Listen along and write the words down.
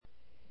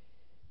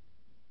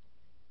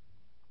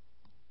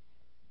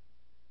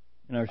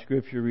our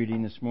scripture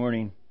reading this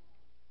morning,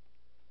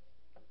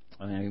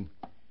 I'm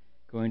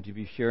going to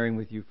be sharing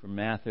with you from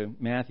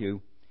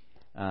Matthew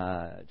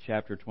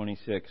chapter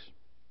 26.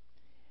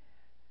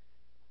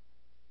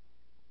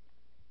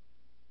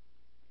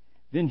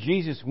 Then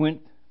Jesus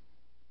went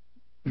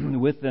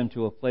with them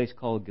to a place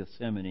called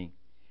Gethsemane.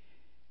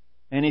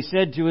 And he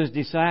said to his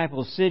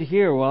disciples, "Sit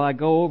here while I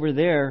go over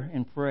there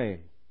and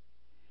pray."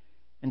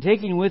 And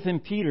taking with him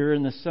Peter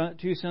and the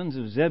two sons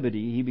of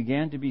Zebedee, he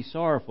began to be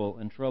sorrowful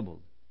and troubled.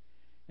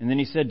 And then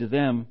he said to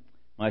them,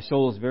 "My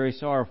soul is very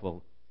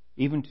sorrowful,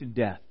 even to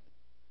death.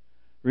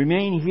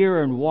 Remain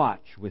here and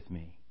watch with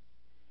me."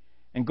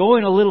 And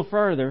going a little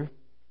further,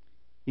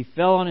 he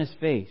fell on his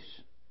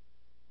face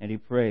and he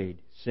prayed,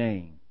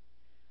 saying,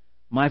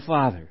 "My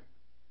Father,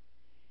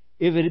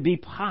 if it be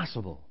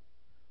possible,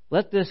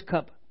 let this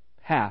cup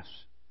pass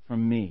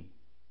from me.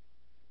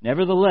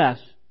 Nevertheless,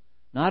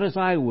 not as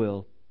I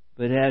will,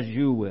 but as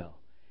you will."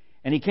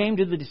 And he came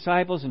to the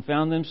disciples and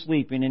found them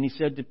sleeping, and he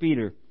said to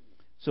Peter,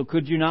 "So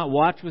could you not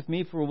watch with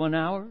me for 1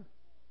 hour?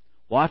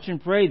 Watch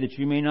and pray that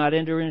you may not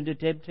enter into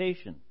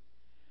temptation.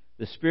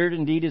 The spirit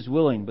indeed is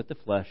willing, but the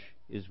flesh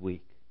is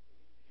weak."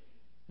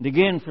 And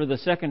again, for the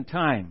second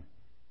time,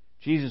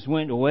 Jesus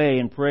went away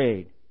and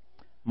prayed,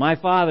 "My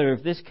Father,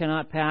 if this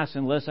cannot pass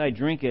unless I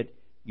drink it,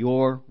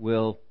 your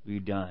will be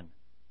done."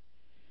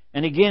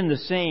 And again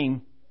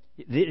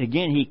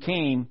he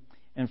came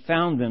and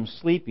found them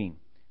sleeping,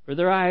 for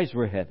their eyes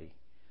were heavy.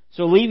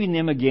 So leaving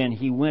them again,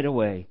 he went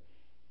away,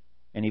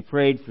 and he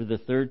prayed for the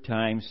third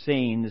time,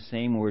 saying the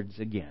same words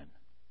again.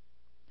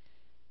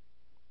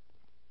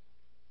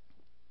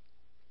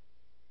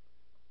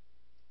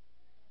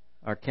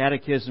 Our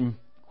catechism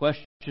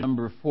question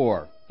number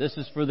 4. This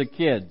is for the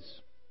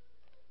kids,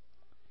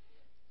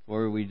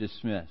 before we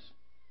dismiss.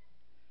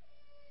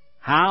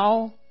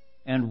 How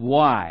and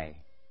why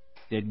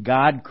did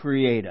God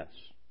create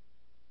us?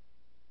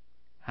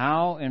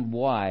 How and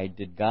why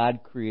did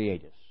God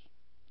create us?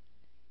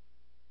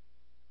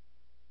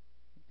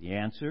 The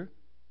answer: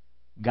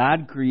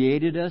 God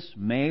created us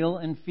male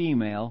and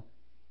female,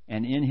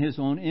 and in His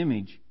own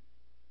image,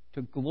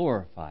 to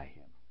glorify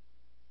Him.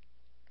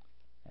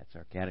 That's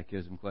our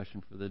catechism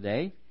question for the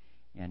day.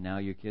 And now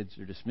your kids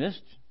are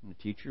dismissed, and the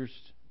teachers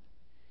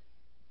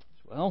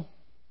as well.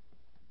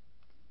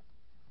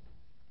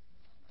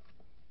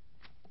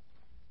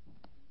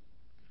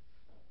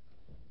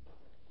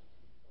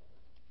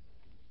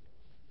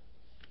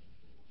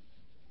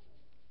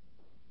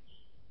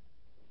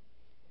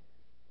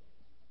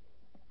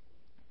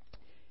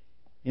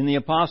 In the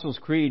Apostles'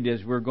 Creed,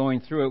 as we're going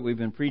through it, we've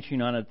been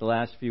preaching on it the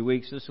last few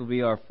weeks. This will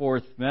be our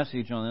 4th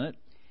message on it.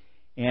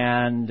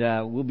 And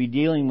we'll be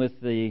dealing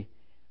with the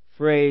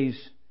phrase,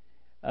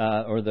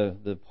 or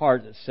the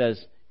part that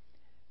says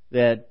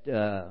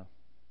that,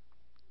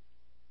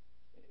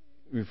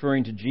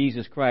 referring to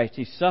Jesus Christ,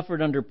 He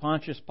suffered under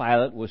Pontius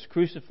Pilate, was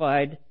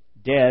crucified,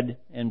 dead,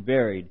 and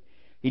buried.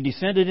 He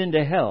descended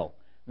into hell,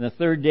 and the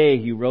third day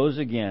He rose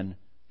again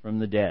from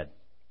the dead.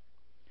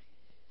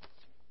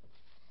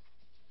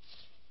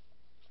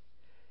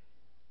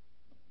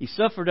 He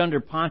suffered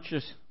under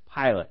Pontius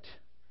Pilate.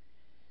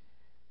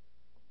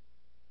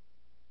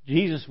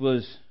 Jesus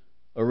was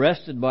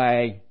arrested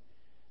by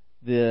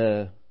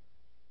the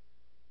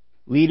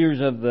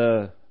leaders of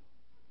the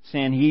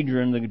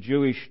Sanhedrin, the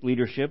Jewish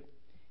leadership,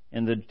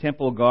 and the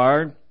temple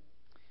guard,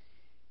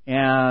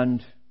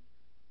 and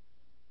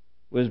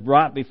was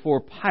brought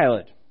before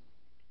Pilate.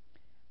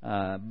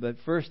 But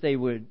first they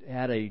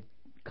had a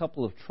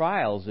couple of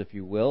trials, if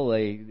you will.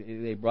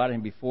 They brought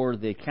him before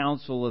the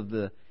council of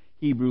the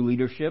Hebrew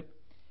leadership,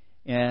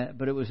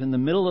 but it was in the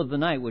middle of the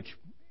night, which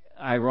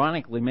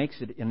ironically makes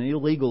it an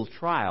illegal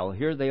trial.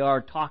 Here they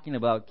are talking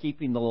about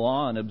keeping the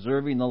law and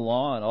observing the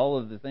law and all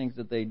of the things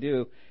that they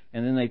do,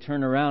 and then they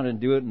turn around and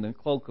do it in the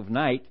cloak of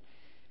night,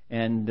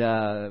 and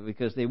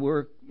because they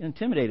were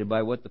intimidated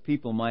by what the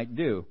people might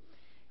do.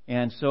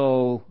 And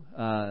so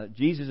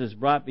Jesus is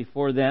brought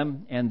before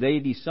them, and they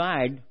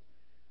decide,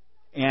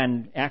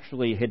 and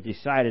actually had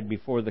decided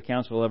before the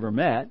council ever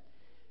met,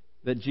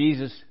 that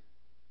Jesus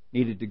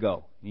needed to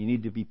go. He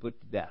needed to be put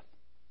to death.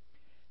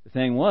 The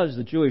thing was,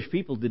 the Jewish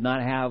people did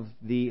not have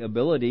the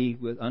ability,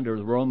 under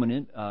the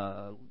Roman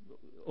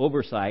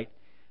oversight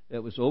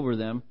that was over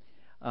them,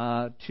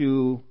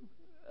 to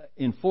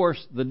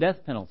enforce the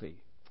death penalty.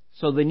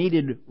 So they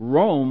needed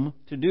Rome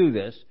to do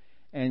this,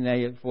 and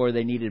therefore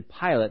they needed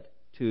Pilate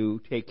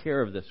to take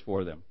care of this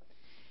for them.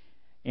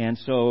 And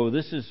so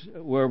this is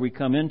where we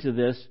come into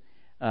this.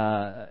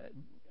 I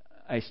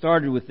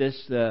started with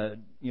this,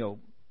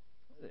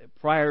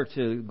 prior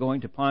to going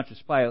to Pontius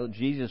Pilate,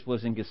 Jesus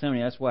was in Gethsemane.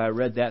 That's why I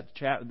read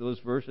those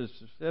verses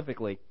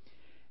specifically.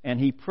 And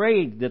He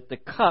prayed that the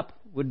cup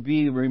would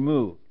be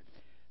removed.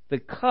 The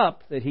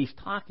cup that He's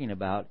talking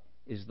about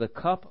is the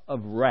cup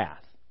of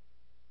wrath.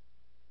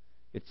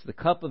 It's the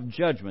cup of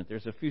judgment.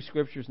 There's a few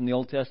scriptures in the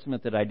Old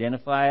Testament that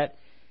identify it.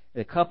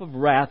 The cup of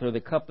wrath, or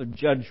the cup of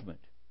judgment.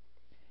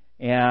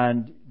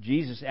 And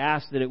Jesus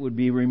asked that it would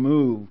be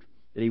removed,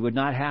 that He would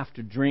not have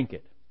to drink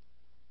it.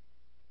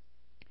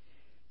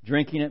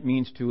 Drinking it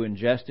means to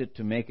ingest it,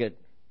 to make it.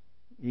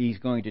 He's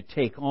going to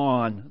take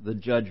on the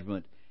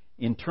judgment,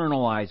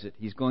 internalize it.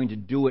 He's going to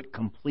do it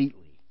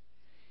completely.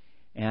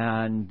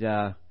 And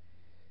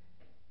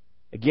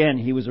again,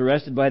 he was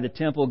arrested by the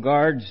temple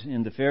guards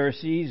and the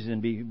Pharisees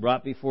and be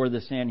brought before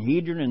the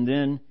Sanhedrin, and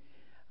then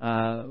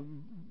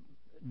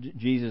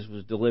Jesus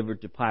was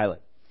delivered to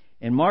Pilate.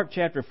 In Mark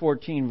chapter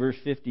 14, verse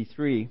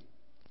 53,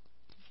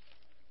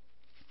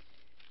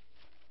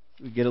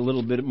 we get a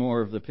little bit more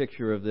of the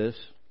picture of this.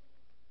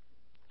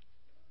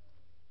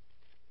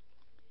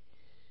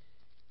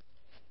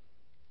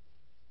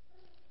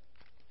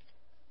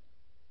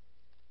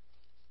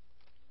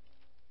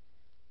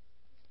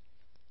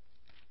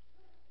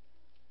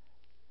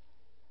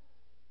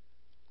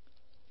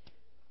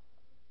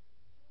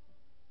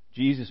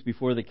 Jesus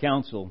before the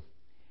council.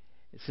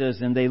 It says,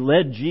 "And they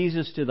led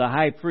Jesus to the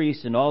high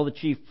priest, and all the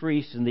chief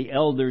priests and the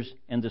elders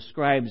and the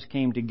scribes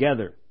came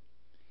together."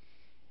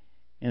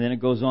 And then it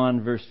goes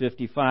on, verse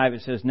 55,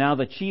 it says, "Now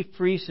the chief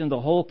priests and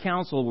the whole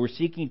council were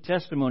seeking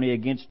testimony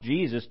against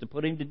Jesus to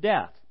put him to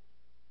death.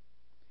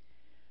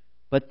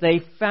 But they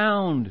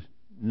found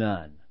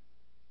none."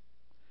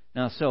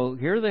 Now, so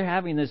here they're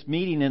having this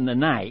meeting in the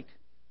night,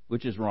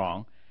 which is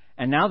wrong.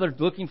 And now they're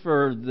looking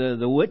for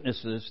the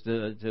witnesses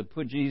to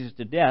put Jesus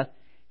to death.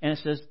 And it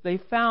says they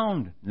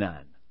found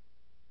none.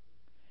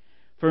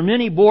 "For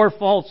many bore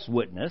false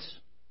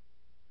witness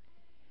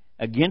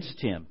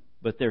against him,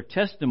 but their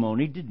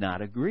testimony did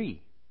not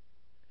agree."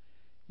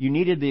 You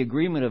needed the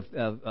agreement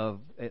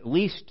of at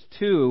least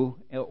two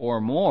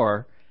or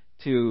more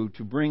to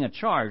bring a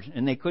charge,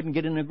 and they couldn't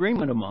get an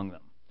agreement among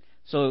them.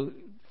 So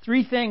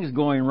three things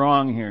going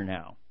wrong here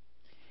now.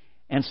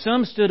 "And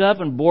some stood up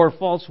and bore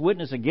false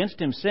witness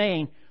against him,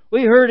 saying,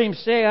 'We heard him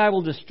say, I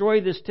will destroy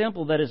this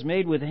temple that is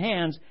made with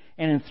hands,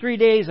 and in 3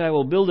 days I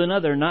will build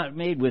another not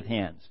made with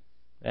hands.'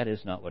 That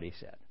is not what he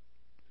said.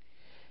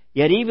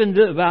 Yet even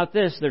about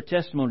this, their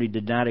testimony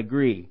did not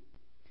agree.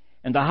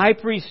 And the high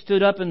priest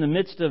stood up in the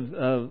midst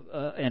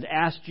and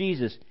asked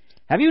Jesus,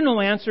 'Have you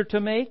no answer to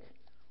make?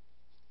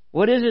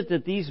 What is it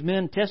that these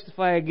men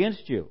testify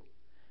against you?'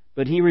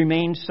 But he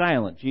remained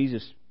silent."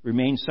 Jesus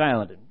remained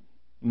silent and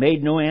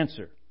made no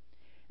answer.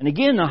 And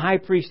again the high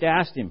priest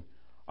asked him,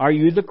 "Are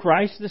you the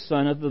Christ, the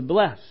Son of the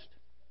Blessed?"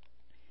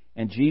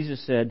 And Jesus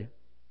said,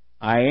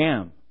 "I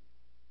am.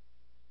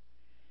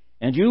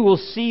 And you will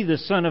see the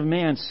Son of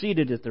Man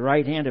seated at the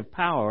right hand of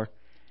power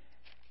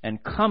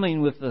and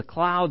coming with the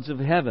clouds of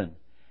heaven."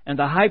 And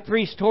the high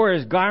priest tore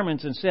his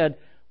garments and said,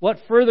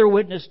 "What further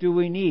witness do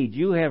we need?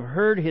 You have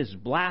heard his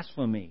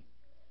blasphemy.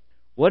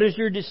 What is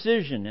your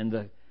decision?"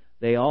 And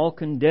they all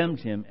condemned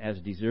him as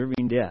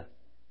deserving death.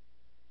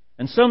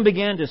 And some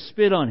began to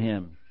spit on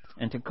him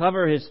and to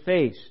cover his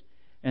face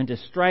and to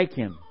strike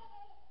him,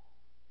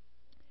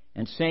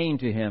 and saying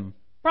to him,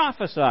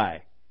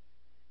 "Prophesy."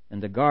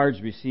 And the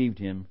guards received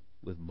him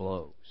with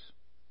blows.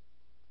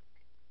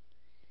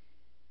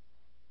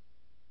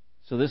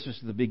 So this was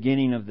the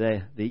beginning of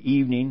the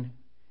evening.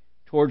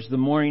 Towards the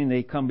morning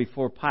they come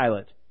before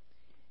Pilate.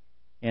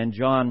 And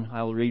John,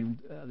 I will read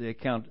the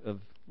account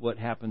of what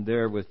happened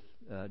there with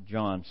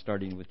John,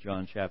 starting with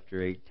John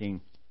chapter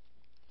 18.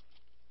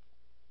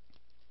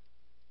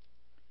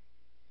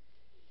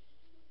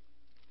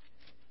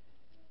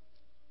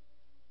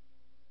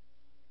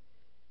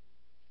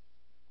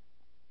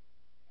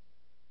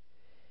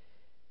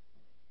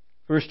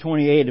 Verse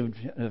 28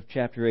 of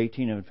chapter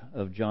 18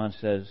 of John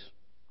says,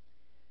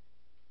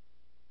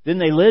 "Then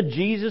they led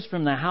Jesus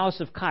from the house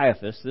of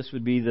Caiaphas," this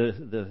would be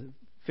the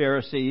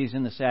Pharisees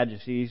and the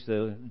Sadducees,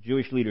 the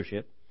Jewish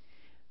leadership,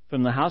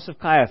 "from the house of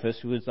Caiaphas,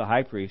 who was the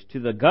high priest, to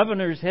the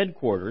governor's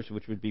headquarters,"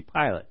 which would be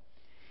Pilate.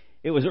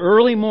 "It was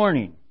early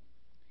morning.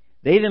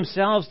 They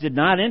themselves did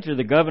not enter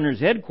the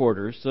governor's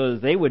headquarters so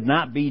that they would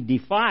not be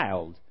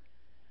defiled,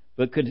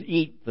 but could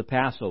eat the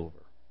Passover."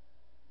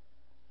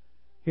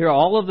 Here,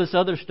 all of this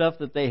other stuff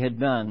that they had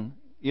done,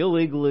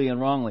 illegally and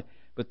wrongly,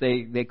 but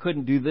they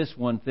couldn't do this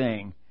one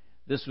thing.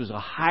 This was a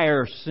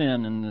higher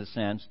sin in the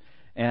sense,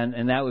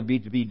 and that would be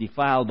to be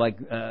defiled by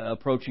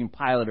approaching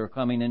Pilate or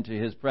coming into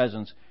his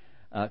presence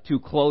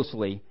too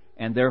closely,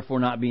 and therefore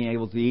not being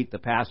able to eat the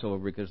Passover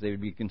because they would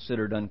be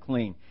considered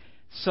unclean.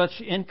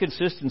 Such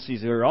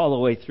inconsistencies are all the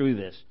way through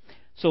this.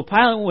 So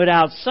Pilate went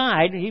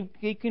outside. He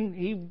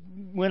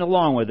went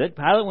along with it.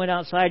 Pilate went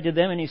outside to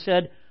them and he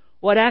said,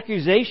 "What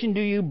accusation do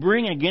you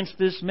bring against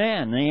this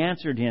man?" And they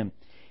answered him,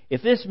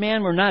 "If this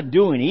man were not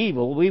doing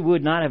evil, we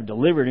would not have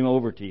delivered him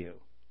over to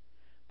you."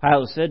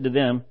 Pilate said to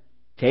them,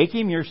 "Take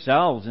him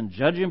yourselves and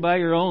judge him by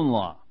your own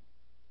law."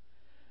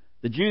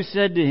 The Jews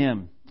said to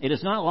him, "It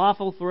is not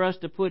lawful for us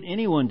to put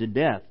anyone to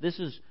death." This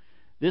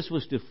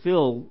was to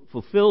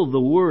fulfill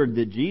the word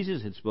that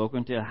Jesus had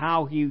spoken to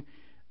how he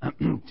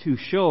to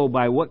show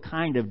by what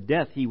kind of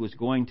death he was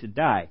going to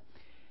die.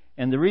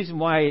 And the reason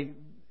why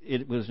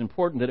it was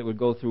important that it would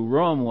go through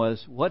Rome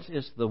was, what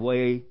is the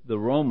way the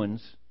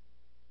Romans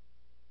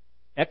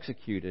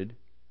executed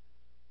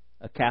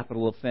a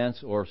capital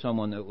offense or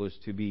someone that was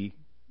to be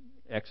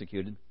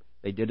executed?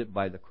 They did it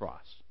by the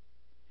cross.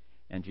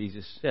 And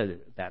Jesus said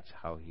that's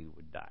how he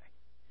would die.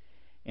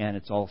 And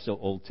it's also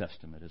Old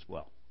Testament as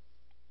well.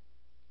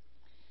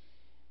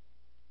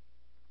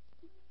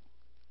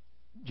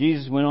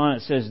 Jesus went on,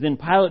 it says, then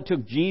Pilate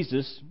took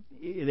Jesus.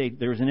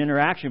 There was an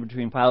interaction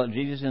between Pilate and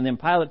Jesus, and then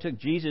Pilate took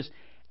Jesus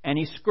and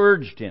he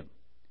scourged him.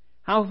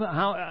 How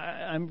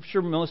I'm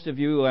sure most of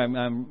you,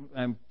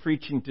 I'm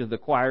preaching to the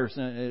choir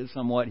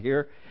somewhat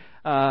here,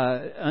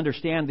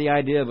 understand the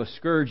idea of a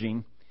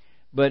scourging,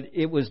 but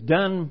it was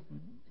done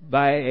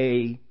by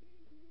a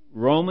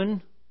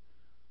Roman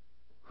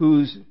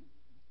whose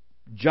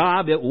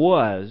job it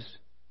was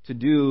to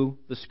do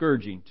the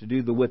scourging, to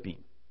do the whipping.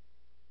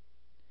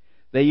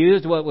 They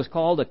used what was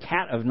called a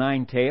cat of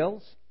nine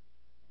tails.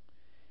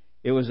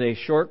 It was a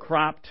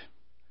short-cropped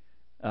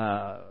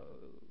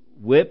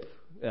whip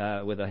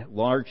with a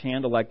large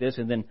handle like this,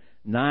 and then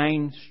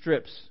 9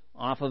 strips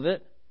off of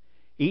it,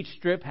 each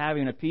strip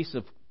having a piece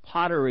of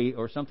pottery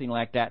or something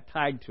like that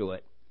tied to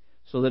it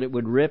so that it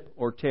would rip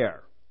or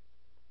tear.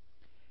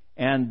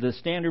 And the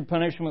standard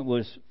punishment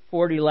was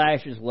 40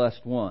 lashes less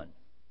 1.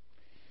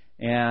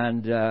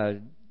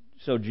 And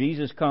so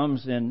Jesus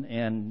comes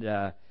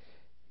and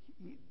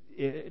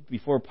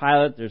before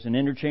Pilate, there's an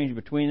interchange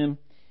between them.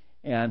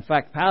 And in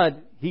fact, Pilate,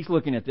 he's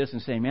looking at this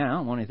and saying, man, I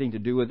don't want anything to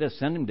do with this.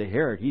 Send him to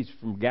Herod. He's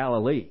from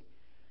Galilee.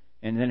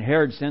 And then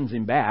Herod sends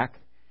him back.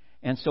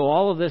 And so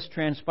all of this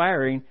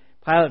transpiring,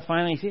 Pilate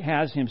finally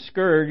has him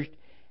scourged,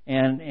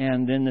 and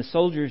then the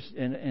soldiers,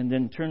 and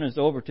then turns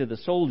over to the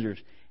soldiers.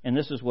 And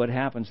this is what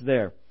happens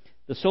there.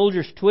 The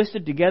soldiers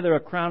twisted together a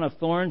crown of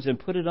thorns and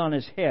put it on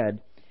his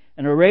head,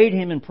 and arrayed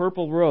him in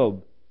purple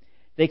robe.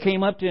 They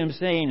came up to him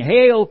saying,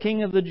 Hail,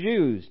 King of the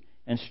Jews!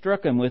 And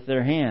struck him with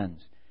their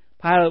hands.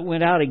 Pilate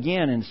went out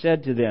again and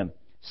said to them,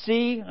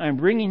 See, I'm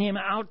bringing him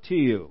out to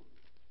you,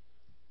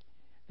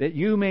 that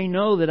you may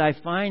know that I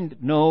find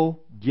no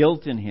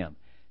guilt in him.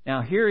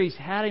 Now here he's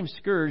had him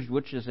scourged,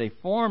 which is a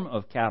form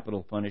of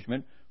capital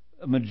punishment.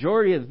 A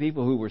majority of the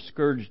people who were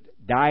scourged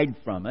died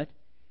from it.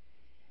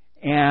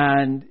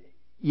 And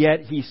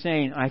yet he's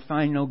saying, I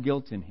find no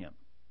guilt in him.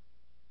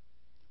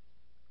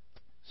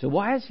 So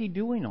why is he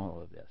doing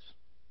all of this?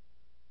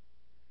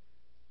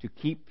 To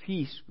keep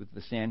peace with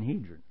the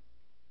Sanhedrin.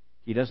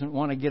 He doesn't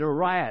want to get a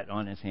riot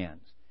on his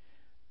hands.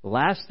 The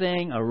last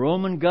thing a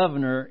Roman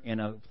governor in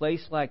a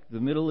place like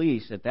the Middle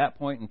East at that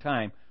point in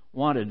time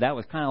wanted, that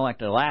was kind of like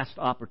the last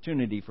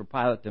opportunity for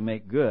Pilate to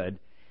make good,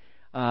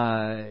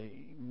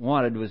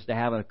 wanted was to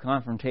have a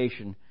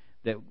confrontation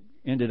that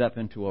ended up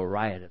into a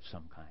riot of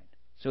some kind.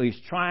 So he's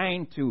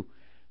trying to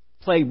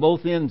play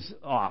both ends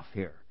off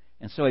here.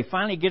 And so he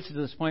finally gets to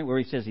this point where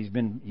he says he's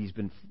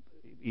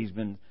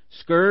been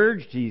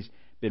scourged, he's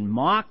been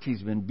mocked,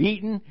 he's been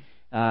beaten.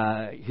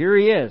 Here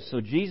he is. So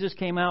Jesus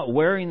came out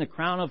wearing the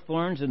crown of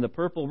thorns and the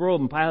purple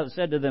robe, and Pilate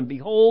said to them,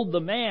 Behold the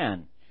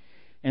man.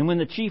 And when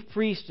the chief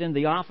priests and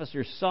the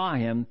officers saw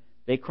him,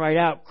 they cried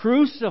out,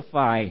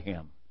 Crucify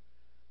him!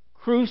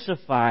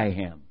 Crucify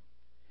him!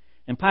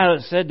 And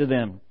Pilate said to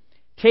them,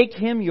 Take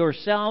him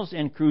yourselves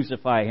and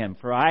crucify him,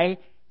 for I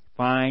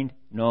find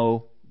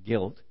no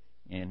guilt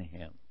in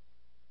him.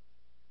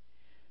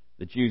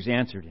 The Jews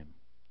answered him,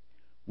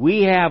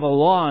 We have a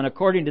law, and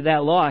according to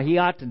that law he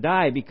ought to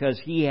die because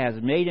he has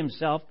made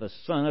himself the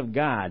Son of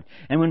God.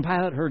 And when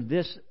Pilate heard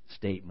this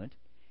statement,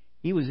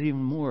 he was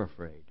even more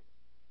afraid.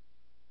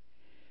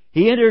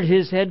 He entered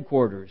his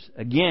headquarters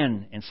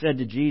again and said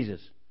to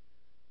Jesus,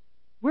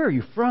 Where are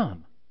you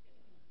from?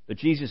 But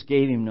Jesus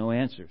gave him no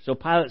answer. So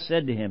Pilate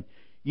said to him,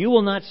 You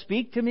will not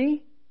speak to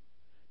me?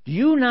 Do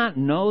you not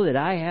know that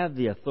I have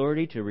the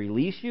authority to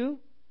release you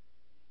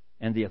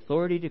and the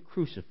authority to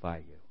crucify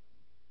you?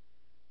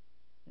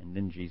 And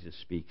then Jesus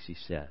speaks. He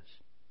says,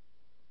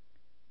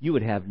 You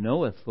would have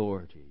no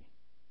authority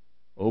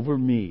over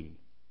me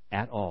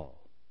at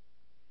all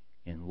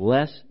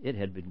unless it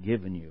had been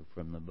given you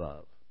from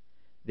above.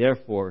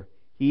 Therefore,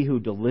 he who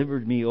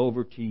delivered me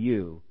over to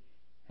you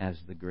has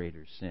the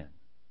greater sin.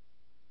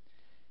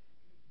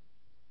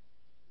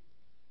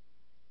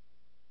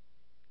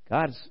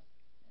 God's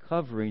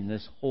covering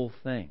this whole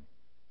thing.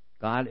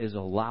 God is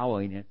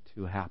allowing it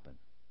to happen.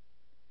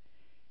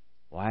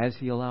 Why is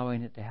he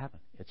allowing it to happen?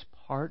 It's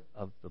part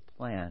of the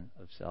plan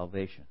of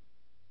salvation.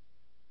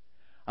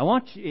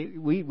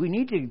 We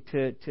need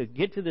to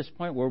get to this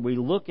point where we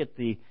look at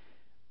the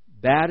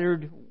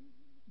battered,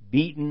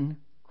 beaten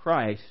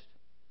Christ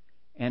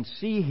and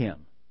see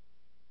him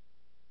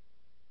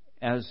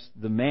as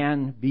the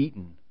man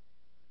beaten,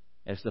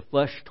 as the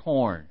flesh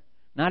torn,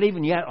 not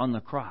even yet on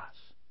the cross.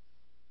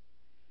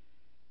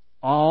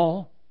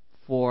 All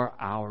for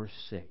our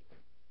sake.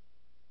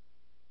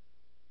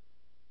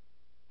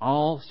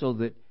 All so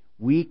that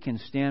we can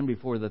stand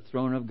before the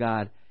throne of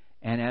God,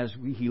 and as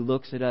he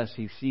looks at us,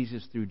 he sees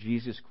us through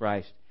Jesus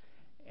Christ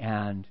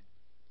and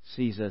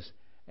sees us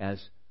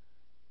as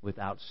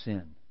without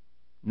sin.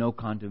 No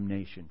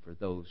condemnation for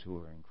those who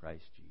are in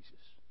Christ Jesus.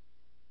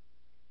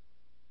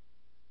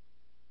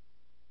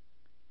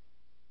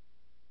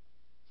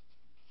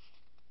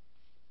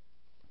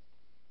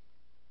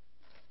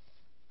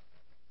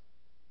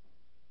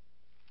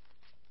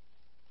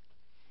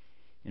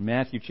 In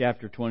Matthew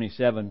chapter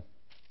 27,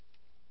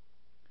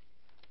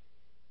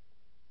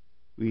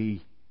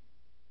 we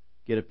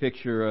get a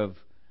picture of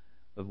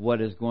what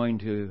is going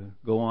to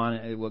go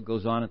on, what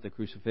goes on at the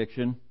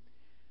crucifixion.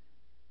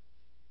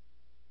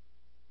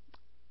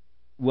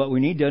 What we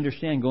need to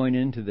understand going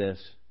into this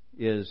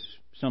is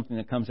something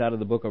that comes out of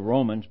the book of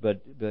Romans,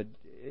 but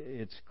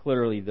it's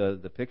clearly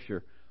the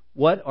picture.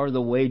 What are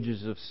the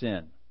wages of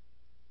sin?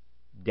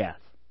 Death.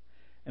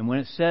 And when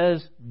it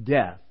says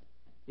death,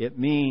 it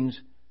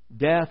means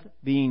death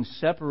being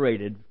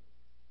separated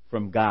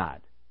from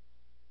God.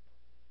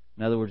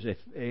 In other words,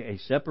 a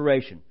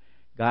separation.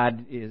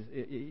 God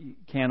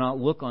cannot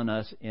look on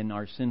us in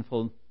our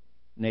sinful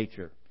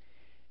nature.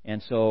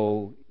 And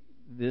so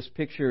this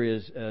picture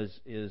is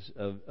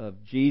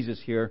of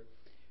Jesus here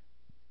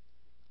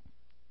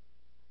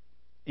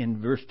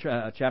in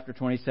chapter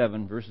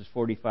 27, verses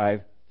 45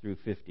 through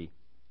 50.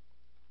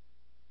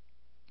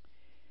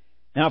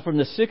 Now from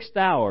the 6th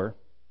hour,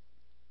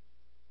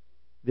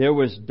 there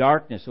was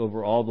darkness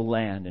over all the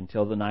land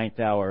until the 9th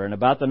hour. And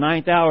about the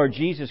 9th hour,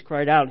 Jesus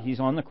cried out. He's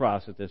on the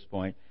cross at this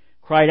point.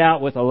 Cried out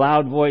with a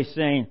loud voice,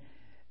 saying,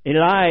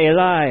 Eli,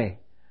 Eli,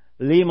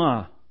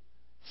 lema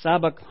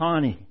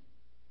sabachthani.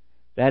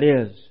 That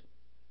is,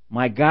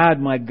 my God,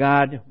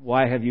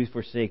 why have you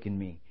forsaken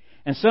me?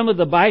 And some of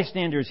the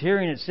bystanders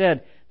hearing it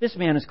said, this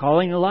man is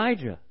calling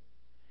Elijah.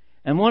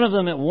 And one of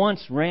them at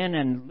once ran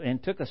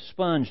and took a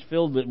sponge,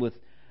 filled it with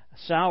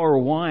sour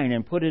wine,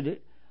 and put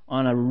it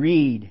on a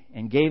reed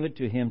and gave it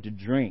to him to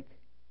drink.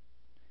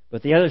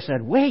 But the other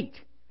said, wait,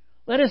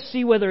 let us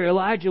see whether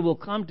Elijah will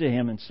come to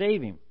him and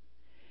save him.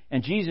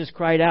 And Jesus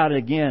cried out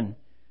again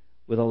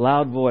with a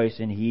loud voice,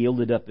 and he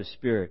yielded up his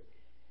spirit.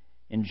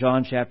 In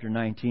John chapter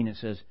 19 it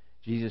says,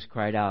 Jesus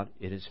cried out,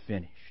 it is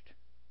finished.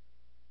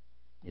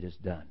 It is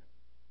done.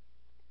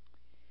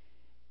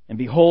 And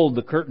behold,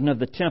 the curtain of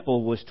the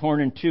temple was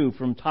torn in two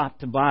from top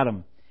to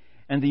bottom.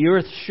 And the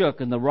earth shook,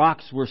 and the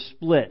rocks were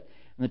split,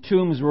 and the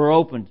tombs were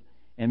opened.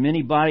 And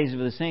many bodies of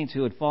the saints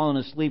who had fallen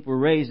asleep were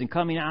raised. And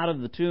coming out of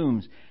the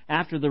tombs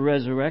after the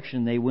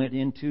resurrection, they went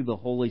into the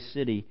holy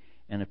city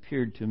and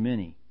appeared to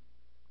many.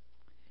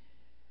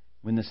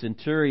 When the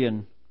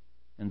centurion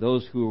and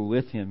those who were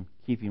with him,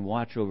 keeping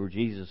watch over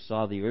Jesus,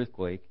 saw the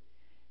earthquake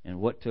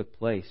and what took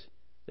place,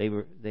 they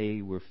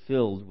were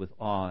filled with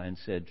awe and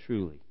said,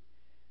 truly,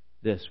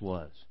 this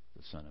was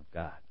the Son of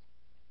God.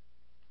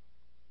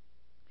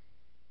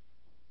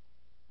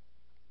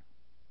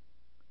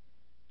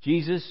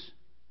 Jesus,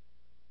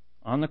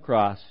 on the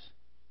cross,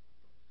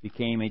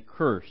 became a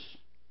curse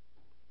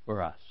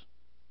for us.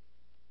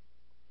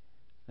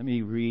 Let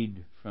me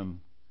read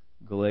from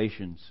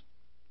Galatians,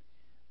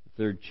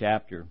 the 3rd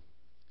chapter.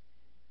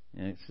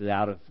 And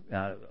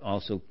it's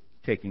also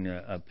taking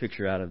a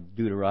picture out of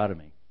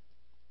Deuteronomy.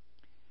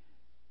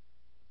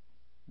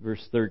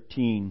 Verse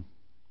 13.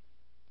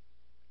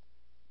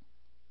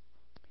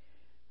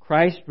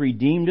 Christ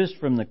redeemed us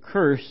from the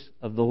curse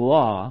of the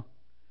law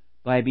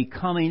by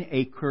becoming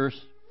a curse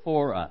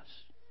for us.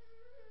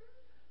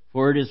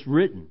 For it is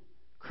written,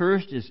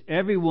 cursed is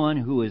everyone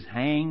who is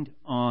hanged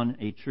on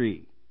a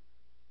tree.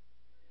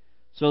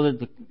 So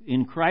that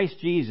in Christ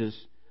Jesus,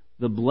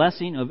 the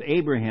blessing of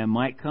Abraham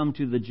might come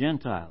to the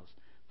Gentiles,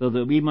 so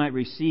that we might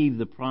receive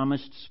the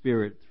promised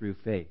Spirit through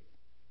faith.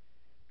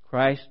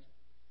 Christ,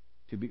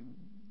 to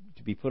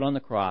be put on the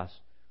cross,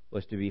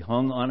 was to be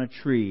hung on a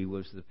tree,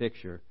 was the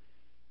picture,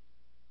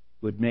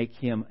 would make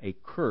him a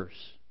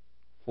curse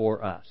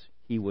for us.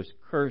 He was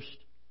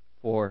cursed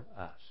for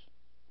us.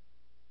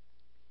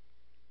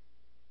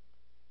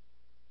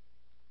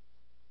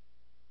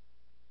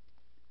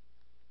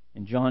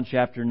 In John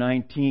chapter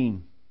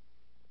 19,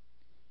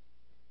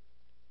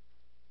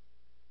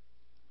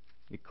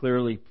 it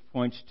clearly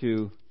points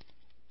to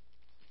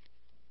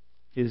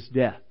his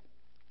death.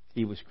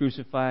 He was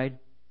crucified,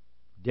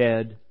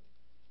 dead,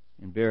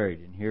 and buried.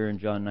 And here in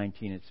John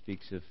 19 it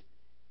speaks of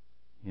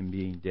him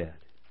being dead.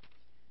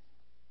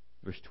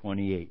 Verse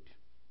 28.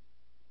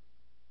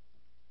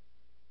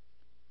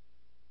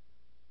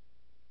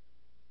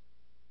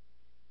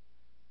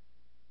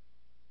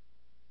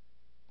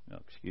 Oh,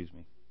 excuse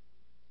me.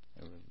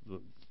 I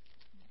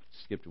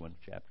skipped one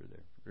chapter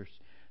there.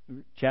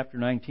 Chapter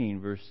 19,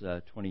 verse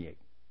 28.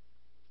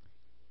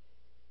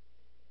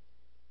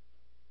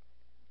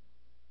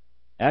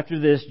 After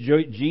this,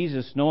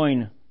 Jesus,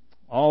 knowing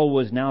all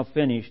was now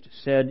finished,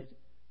 said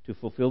to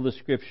fulfill the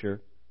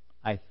Scripture,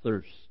 I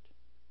thirst.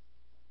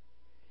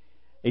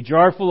 A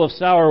jar full of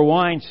sour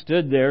wine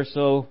stood there,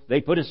 so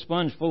they put a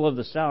sponge full of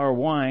the sour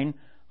wine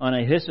on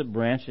a hyssop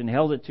branch and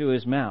held it to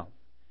his mouth.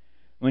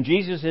 When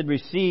Jesus had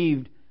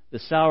received the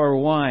sour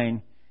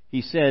wine,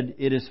 he said,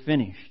 it is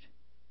finished.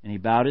 And he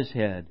bowed his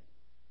head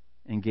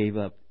and gave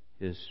up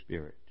his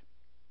spirit.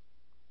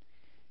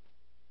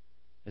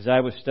 As I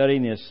was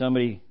studying this,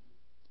 somebody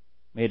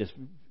made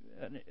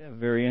a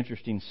very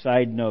interesting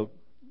side note.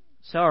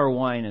 Sour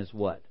wine is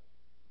what?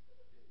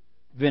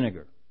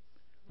 Vinegar.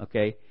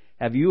 Okay?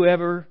 Have you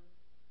ever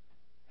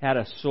had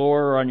a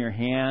sore on your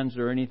hands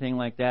or anything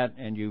like that,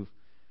 and you've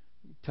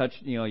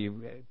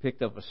you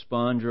picked up a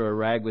sponge or a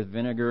rag with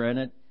vinegar in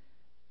it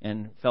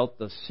and felt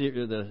this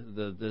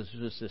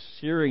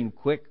searing,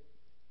 quick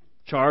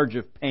charge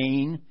of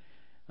pain.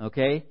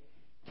 Okay?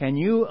 Can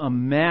you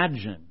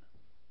imagine?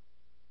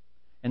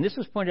 And this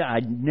was pointed out,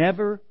 I'd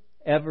never,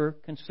 ever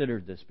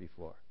considered this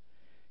before.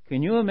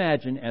 Can you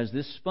imagine as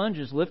this sponge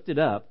is lifted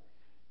up,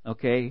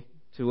 okay,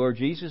 to where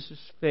Jesus'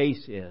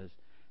 face is,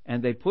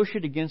 and they push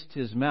it against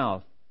His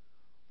mouth,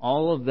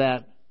 all of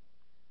that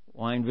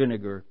wine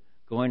vinegar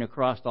going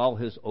across all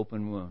His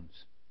open wounds.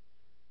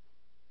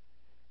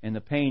 And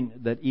the pain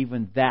that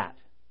even that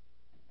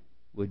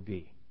would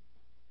be.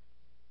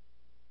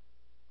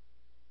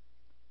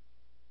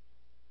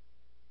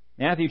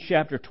 Matthew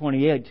chapter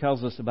 28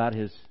 tells us about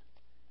His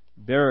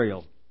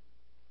burial.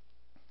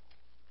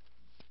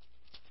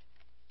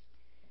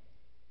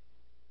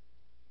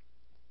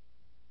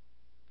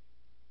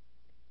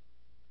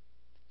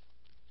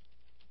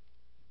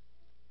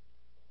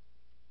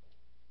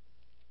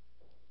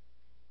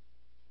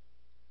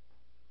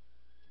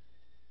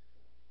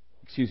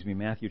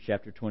 Matthew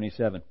chapter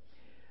 27.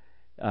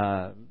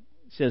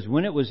 Says,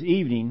 when it was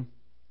evening,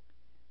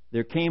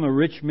 there came a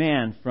rich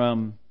man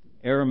from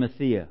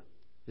Arimathea.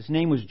 His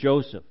name was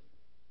Joseph,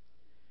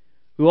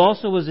 who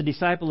also was a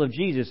disciple of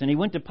Jesus. And he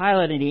went to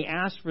Pilate and he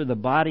asked for the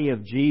body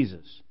of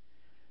Jesus.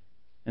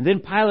 And then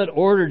Pilate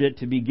ordered it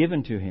to be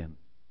given to him.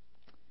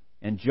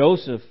 And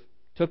Joseph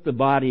took the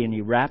body and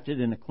he wrapped it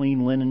in a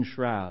clean linen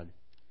shroud.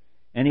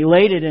 And he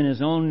laid it in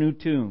his own new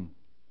tomb,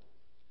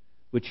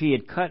 which he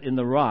had cut in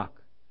the rock.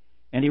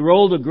 And he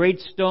rolled a great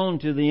stone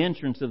to the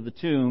entrance of the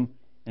tomb,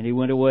 and he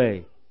went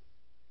away.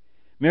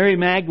 Mary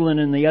Magdalene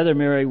and the other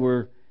Mary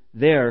were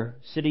there,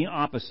 sitting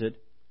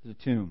opposite the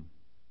tomb.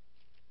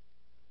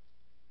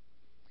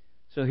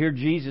 So here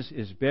Jesus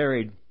is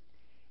buried.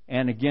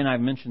 And again, I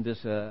mentioned this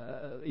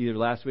either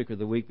last week or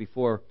the week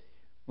before.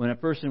 When a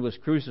person was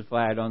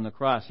crucified on the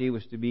cross, he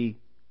was to be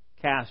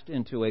cast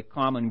into a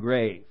common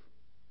grave,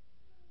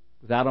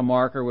 without a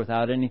marker,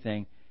 without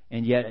anything.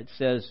 And yet it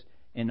says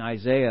in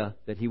Isaiah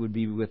that he would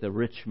be with a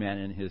rich man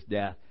in his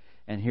death.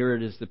 And here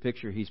it is the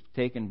picture. He's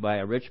taken by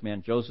a rich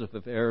man, Joseph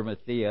of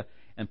Arimathea,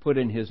 and put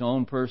in his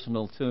own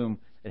personal tomb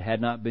that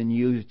had not been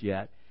used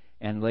yet,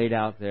 and laid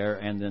out there,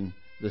 and then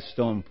the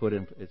stone put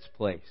in its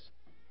place.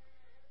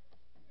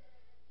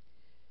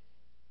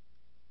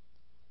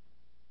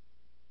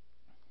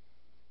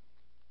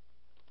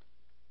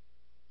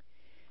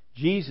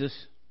 Jesus,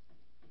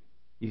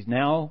 He's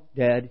now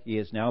dead. He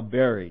is now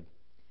buried.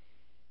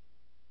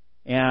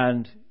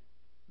 And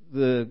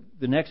the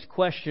next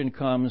question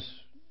comes,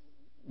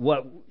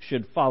 what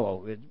should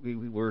follow?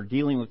 We're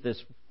dealing with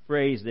this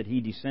phrase that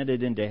He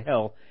descended into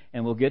hell,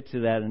 and we'll get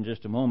to that in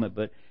just a moment.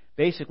 But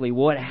basically,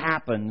 what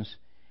happens?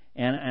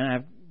 And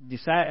I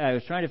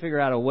was trying to figure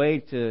out a way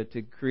to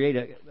create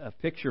a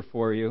picture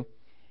for you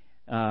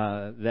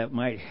that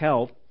might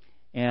help.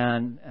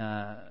 And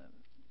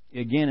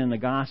again, in the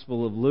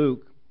Gospel of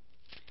Luke,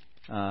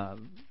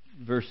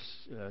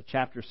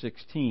 chapter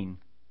 16,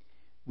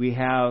 we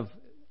have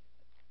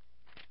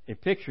a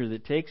picture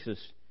that takes us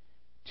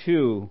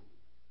to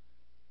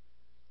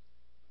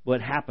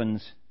what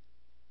happens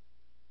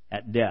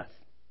at death.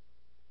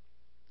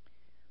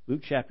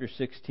 Luke chapter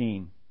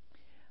 16.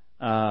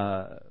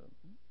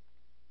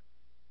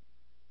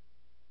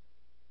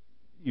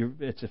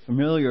 It's a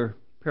familiar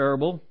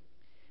parable,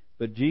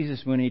 but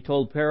Jesus, when He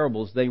told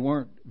parables, they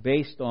weren't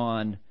based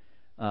on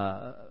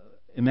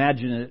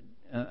imagination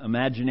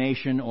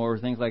or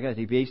things like that.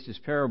 He based His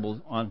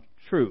parables on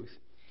truth.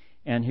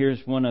 And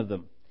here's one of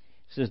them.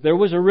 It says, there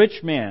was a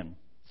rich man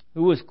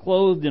who was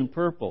clothed in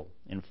purple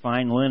and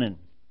fine linen,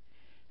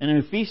 and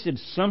who feasted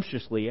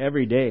sumptuously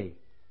every day.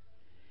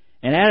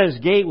 And at his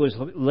gate was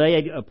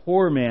laid a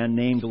poor man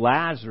named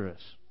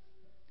Lazarus,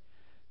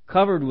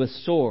 covered with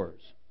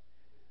sores,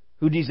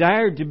 who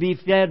desired to be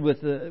fed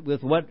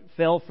with what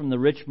fell from the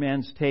rich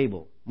man's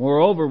table.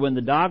 Moreover, when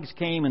the dogs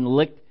came and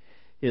licked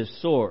his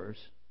sores,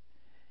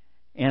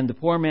 and the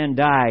poor man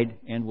died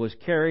and was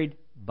carried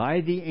by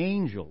the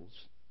angels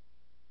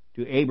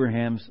to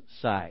Abraham's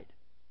side.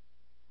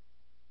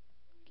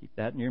 Keep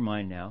that in your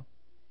mind now.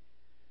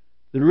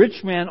 The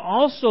rich man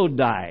also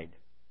died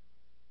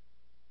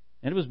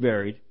and was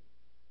buried.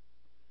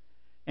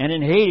 And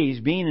in Hades,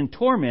 being in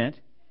torment,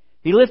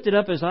 he lifted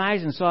up his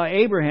eyes and saw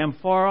Abraham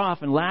far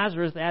off and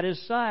Lazarus at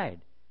his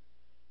side.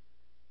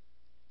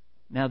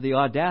 Now, the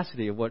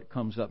audacity of what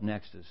comes up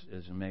next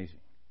is amazing.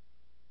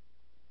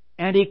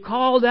 And he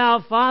called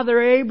out,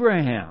 Father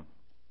Abraham,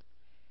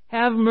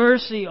 have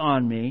mercy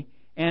on me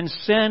and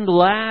send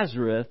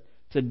Lazarus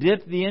to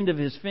dip the end of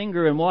his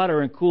finger in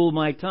water and cool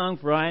my tongue,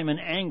 for I am in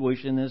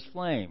anguish in this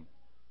flame.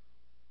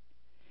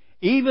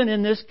 Even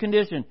in this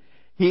condition,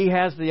 he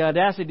has the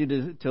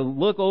audacity to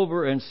look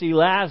over and see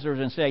Lazarus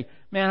and say,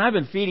 man, I've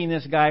been feeding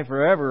this guy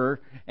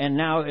forever, and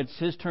now it's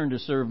his turn to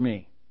serve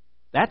me.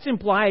 That's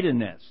implied in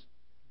this.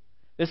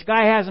 This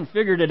guy hasn't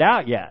figured it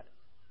out yet.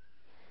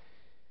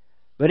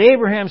 But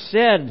Abraham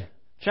said,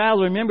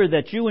 child, remember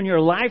that you in your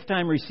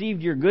lifetime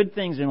received your good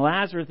things, and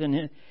Lazarus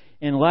in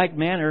in like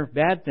manner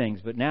bad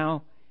things, but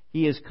now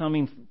he is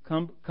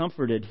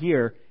comforted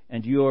here,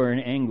 and you are in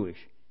anguish.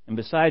 And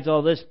besides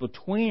all this,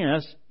 between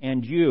us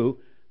and you,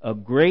 a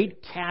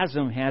great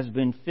chasm has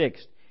been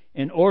fixed,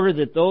 in order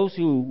that those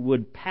who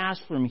would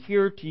pass from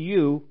here to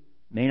you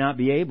may not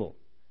be able,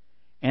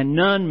 and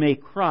none may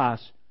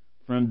cross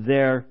from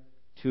there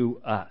to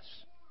us.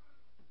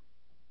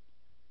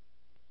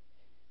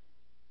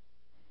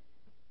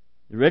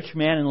 The rich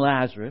man and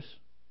Lazarus,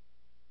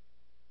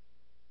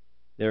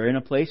 they're in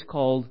a place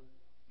called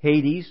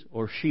Hades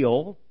or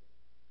Sheol.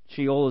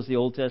 Sheol is the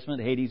Old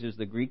Testament. Hades is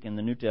the Greek in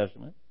the New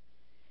Testament.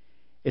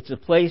 It's a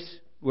place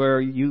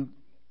where you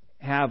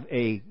have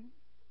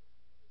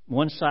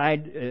one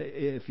side,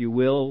 if you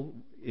will,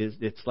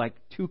 it's like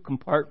two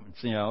compartments,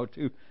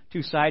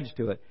 two sides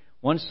to it.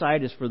 One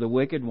side is for the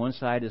wicked, one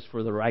side is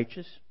for the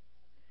righteous.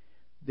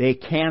 They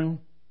can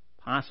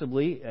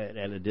possibly, at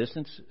a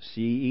distance,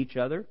 see each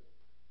other.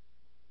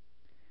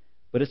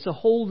 But it's a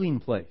holding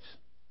place.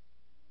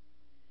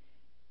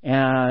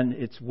 And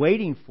it's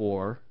waiting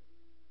for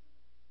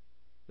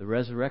the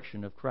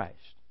resurrection of Christ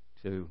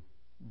to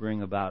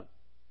bring about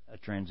a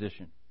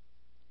transition.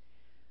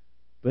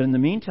 But in the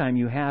meantime,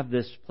 you have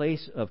this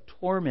place of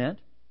torment,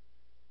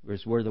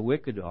 where the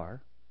wicked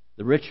are.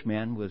 The rich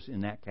man was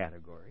in that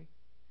category.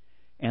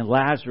 And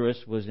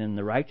Lazarus was in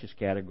the righteous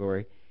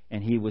category,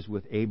 and he was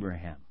with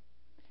Abraham.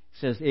 It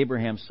says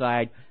Abraham's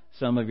side.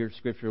 Some of your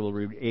scripture will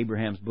read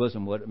Abraham's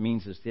bosom. What it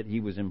means is that he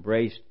was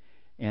embraced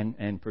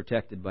and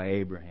protected by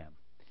Abraham.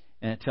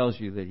 And it tells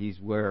you that he's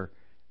where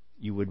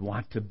you would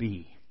want to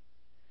be.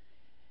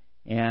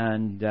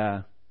 And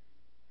the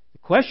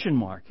question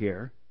mark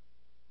here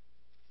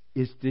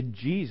is, did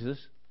Jesus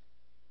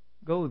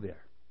go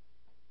there?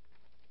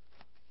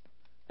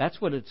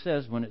 That's what it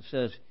says when it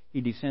says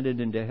he descended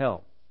into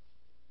hell.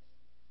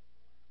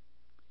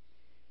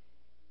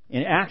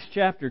 In Acts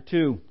chapter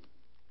 2,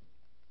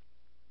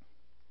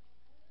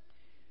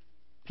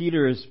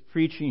 Peter is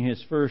preaching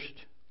his first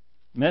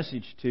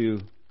message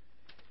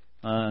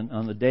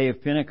on the day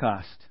of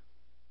Pentecost.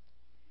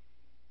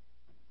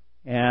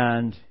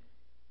 And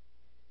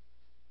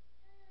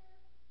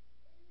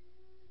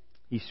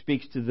he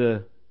speaks to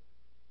the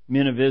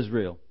men of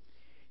Israel.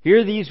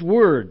 Hear these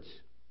words.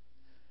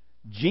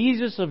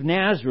 Jesus of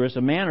Nazareth,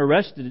 a man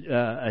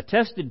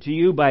attested to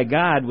you by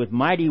God with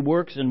mighty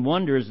works and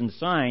wonders and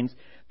signs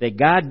that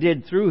God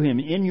did through him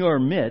in your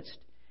midst,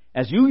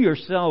 as you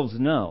yourselves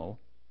know,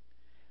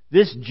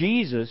 this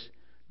Jesus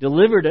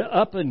delivered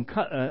up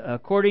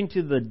according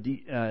to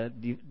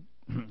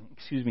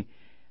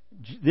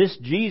this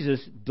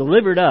Jesus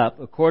delivered up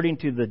according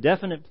to the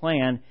definite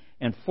plan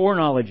and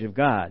foreknowledge of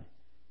God,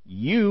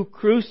 you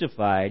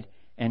crucified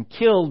and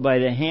killed by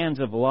the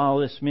hands of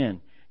lawless men.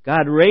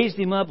 God raised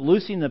him up,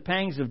 loosing the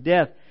pangs of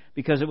death,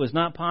 because it was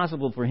not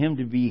possible for him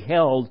to be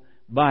held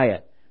by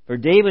it. For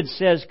David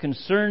says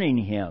concerning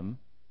him,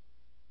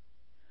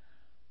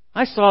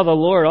 I saw the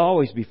Lord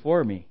always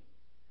before me,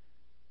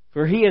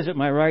 for he is at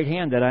my right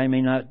hand, that I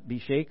may not be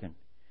shaken.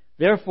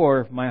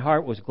 Therefore my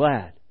heart was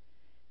glad,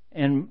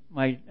 and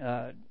my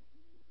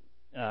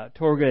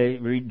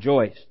Torge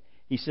rejoiced.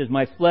 He says,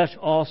 my flesh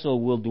also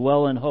will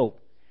dwell in hope,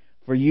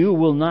 for you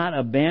will not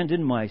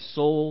abandon my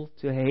soul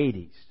to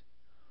Hades,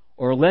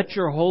 or let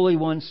your Holy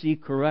One see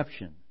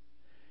corruption.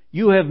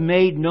 You have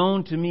made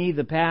known to me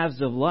the paths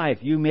of life.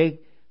 You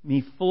make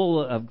me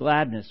full of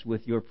gladness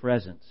with your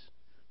presence.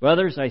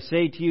 Brothers, I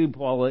say to you,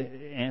 Paul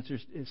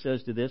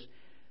says to this,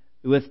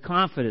 with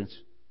confidence,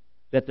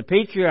 that the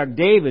patriarch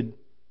David,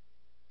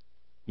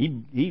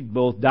 he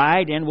both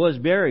died and was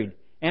buried,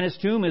 and his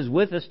tomb is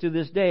with us to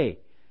this day.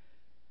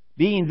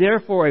 Being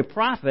therefore a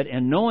prophet,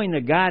 and knowing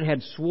that God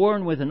had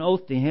sworn with an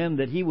oath to him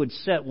that he would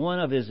set one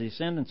of his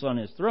descendants on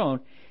his throne,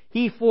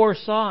 he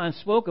foresaw and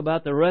spoke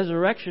about the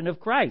resurrection of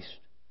Christ,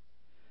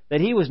 that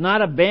he was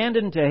not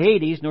abandoned to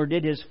Hades, nor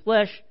did his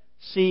flesh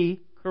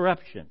see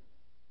corruption.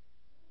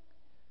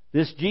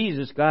 This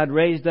Jesus God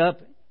raised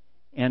up,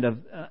 and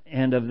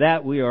of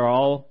that we are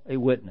all a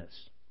witness.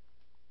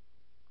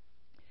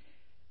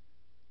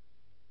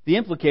 The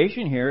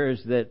implication here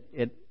is that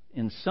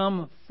in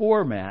some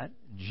format,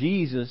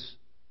 Jesus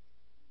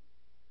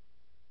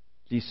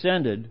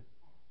descended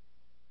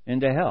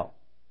into hell.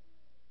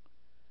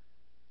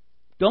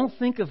 Don't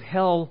think of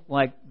hell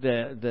like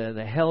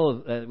the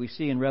hell we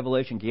see in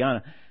Revelation,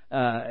 Guyana.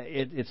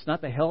 It's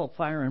not the hell of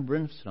fire and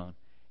brimstone.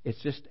 It's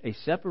just a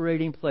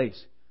separating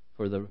place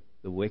for the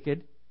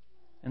wicked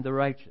and the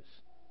righteous.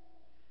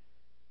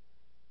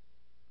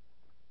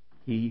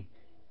 He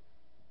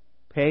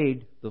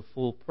paid the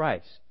full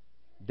price,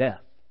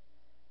 death.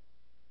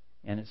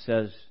 And it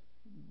says,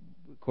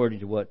 according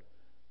to what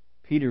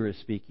Peter is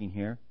speaking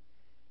here,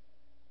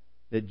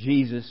 that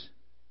Jesus,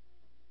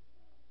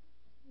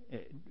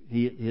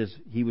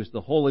 he was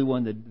the Holy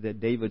One that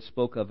David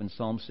spoke of in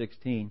Psalm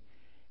 16,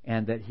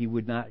 and that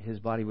his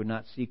body would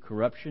not see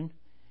corruption,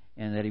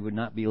 and that he would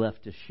not be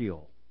left to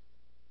Sheol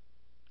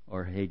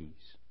or Hades.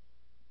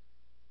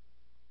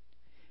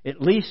 At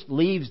least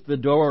leaves the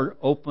door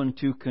open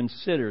to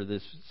consider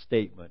this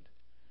statement.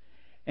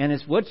 And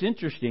what's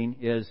interesting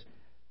is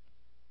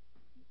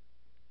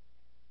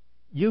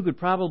you could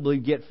probably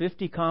get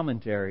 50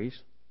 commentaries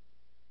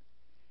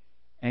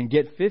and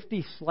get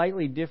 50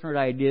 slightly different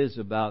ideas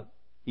about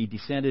He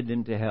descended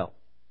into hell.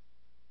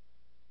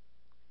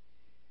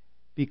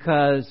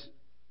 Because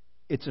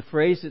it's a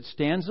phrase that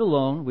stands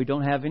alone. We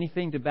don't have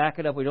anything to back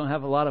it up. We don't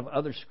have a lot of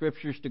other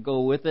scriptures to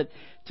go with it,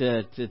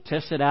 to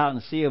test it out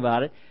and see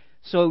about it.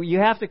 So you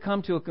have to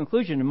come to a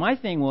conclusion. And my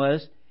thing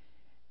was,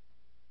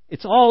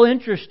 it's all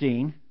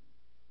interesting,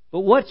 but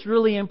what's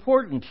really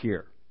important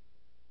here?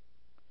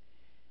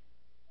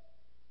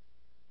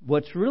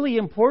 What's really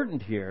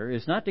important here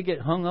is not to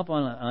get hung up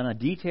on a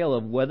detail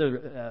of whether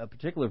a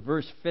particular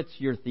verse fits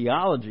your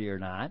theology or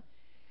not.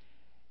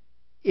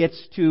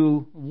 It's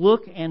to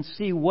look and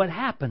see what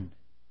happened.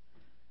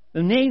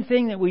 The main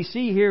thing that we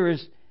see here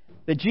is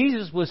that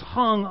Jesus was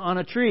hung on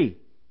a tree,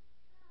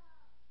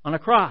 on a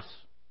cross.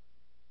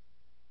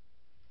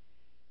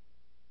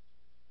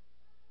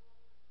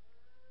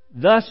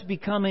 Thus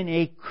becoming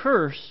a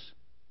curse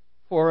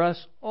for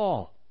us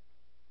all.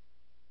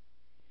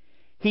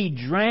 He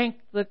drank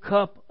the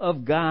cup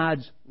of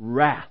God's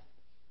wrath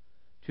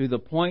to the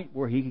point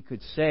where He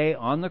could say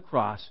on the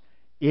cross,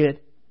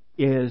 "It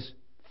is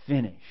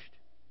finished."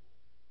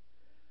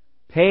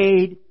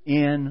 Paid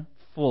in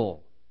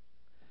full.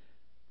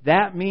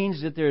 That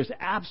means that there's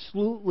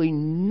absolutely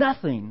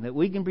nothing that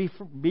we can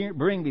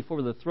bring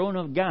before the throne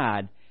of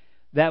God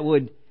that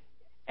would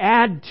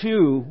add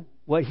to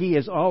what He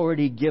has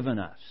already given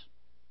us.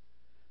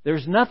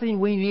 There's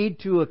nothing we need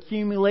to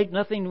accumulate,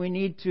 nothing we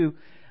need to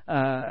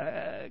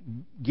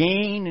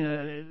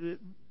gain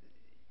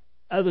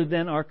other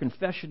than our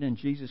confession in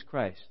Jesus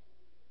Christ.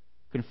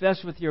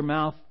 Confess with your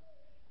mouth,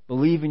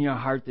 believe in your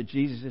heart that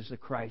Jesus is the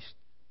Christ,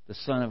 the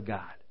Son of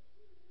God,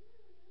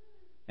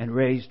 and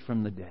raised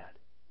from the dead.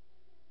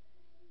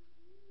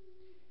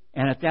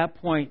 And at that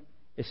point,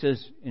 it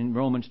says in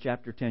Romans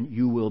chapter 10,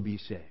 you will be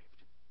saved.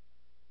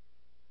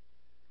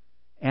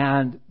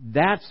 And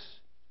that's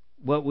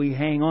what we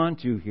hang on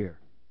to here.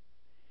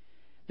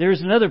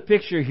 There's another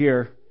picture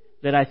here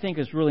that I think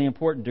is really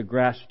important to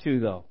grasp too,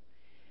 though.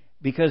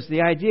 Because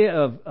the idea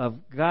of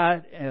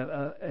God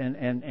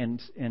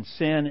and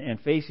sin and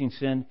facing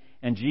sin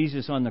and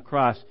Jesus on the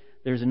cross,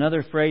 there's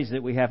another phrase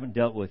that we haven't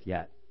dealt with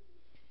yet.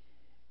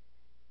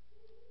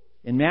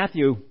 In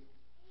Matthew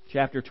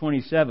chapter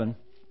 27,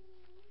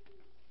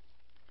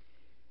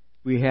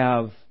 we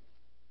have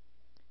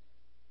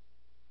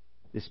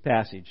this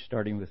passage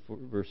starting with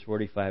verse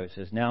 45. It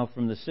says, "Now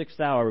from the 6th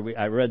hour,"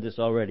 I read this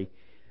already,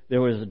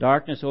 "there was a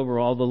darkness over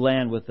all the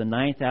land with the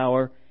 9th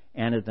hour.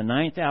 And at the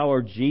 9th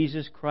hour,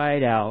 Jesus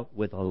cried out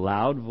with a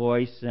loud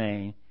voice,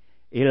 saying,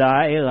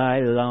 Eli,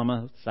 Eli,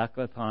 lama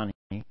sabachthani.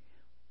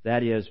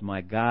 That is,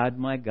 my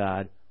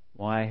God,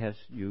 why hast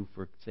you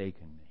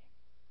forsaken me?"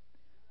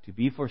 To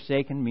be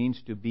forsaken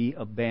means to be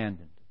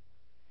abandoned.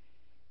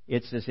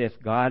 It's as if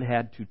God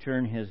had to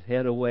turn His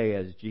head away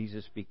as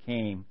Jesus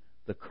became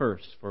the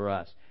curse for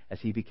us, as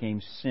He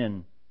became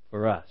sin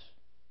for us.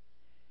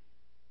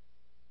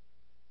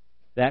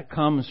 That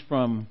comes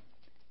from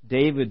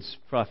David's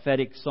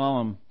prophetic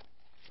psalm.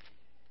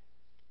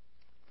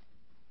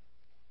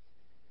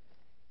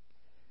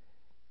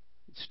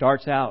 It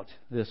starts out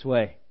this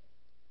way.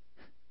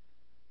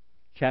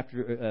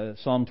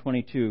 Psalm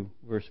 22,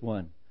 verse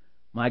 1.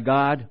 My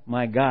God,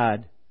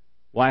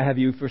 why have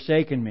you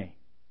forsaken me?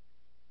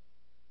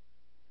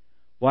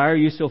 Why are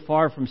you so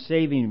far from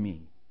saving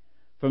me?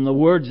 From the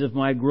words of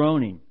my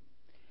groaning.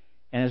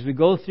 And as we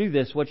go through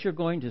this, what you're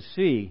going to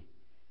see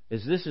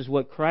is this is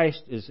what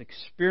Christ is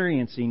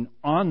experiencing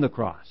on the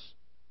cross.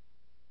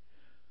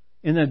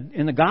 In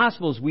the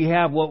Gospels, we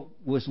have what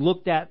was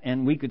looked at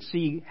and we could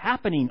see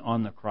happening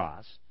on the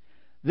cross.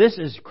 This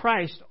is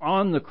Christ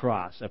on the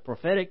cross, a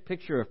prophetic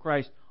picture of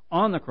Christ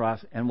on the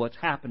cross and what's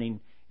happening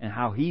and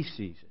how He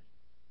sees it.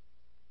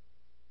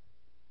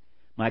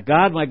 My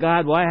God,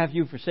 why have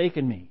you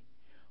forsaken me?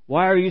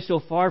 Why are you so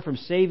far from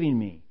saving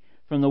me?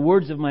 From the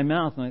words of my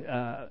mouth,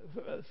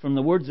 from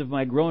the words of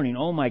my groaning.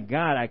 Oh my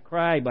God, I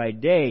cry by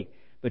day,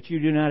 but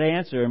you do not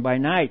answer, and by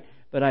night,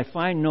 but I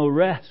find no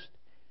rest.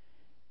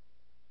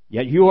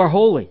 Yet you are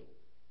holy,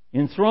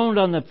 enthroned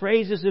on the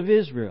praises of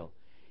Israel.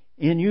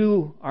 In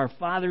you our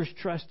fathers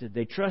trusted.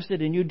 They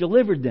trusted and you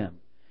delivered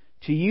them.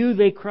 To you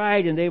they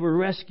cried and they were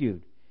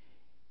rescued.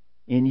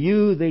 In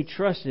you they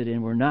trusted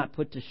and were not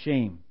put to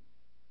shame.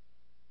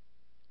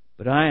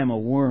 But I am a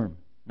worm,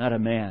 not a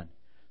man,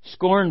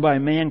 scorned by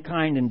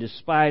mankind and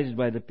despised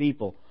by the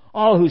people.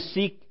 All who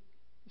see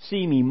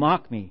me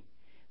mock me.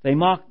 They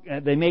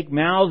make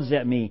mouths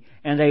at me,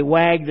 and they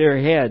wag their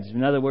heads.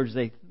 In other words,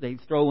 they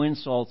throw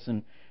insults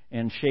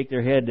and shake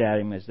their head at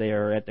Him as they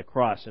are at the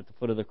cross, at the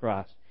foot of the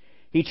cross.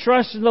 He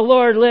trusts in the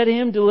Lord, let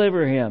Him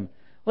deliver him.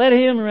 Let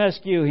Him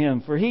rescue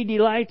him, for He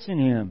delights in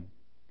him.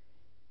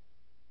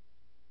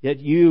 Yet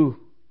you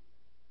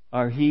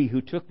are He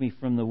who took me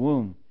from the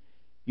womb.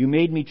 You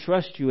made me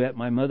trust you at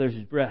my mother's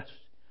breast.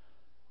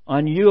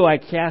 On you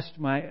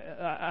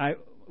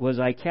was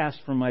I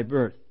cast from my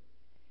birth,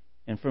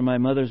 and from my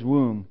mother's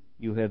womb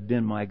you have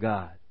been my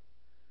God.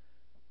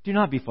 Do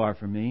not be far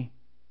from me,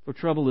 for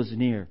trouble is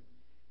near,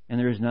 and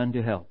there is none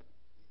to help.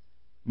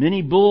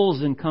 Many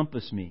bulls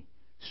encompass me.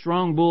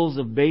 Strong bulls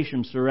of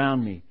Bashan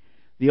surround me.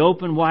 They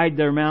open wide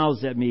their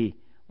mouths at me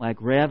like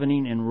a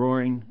ravening and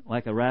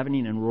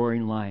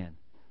roaring lion.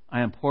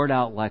 I am poured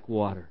out like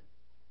water.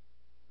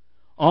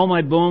 All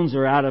my bones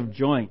are out of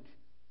joint.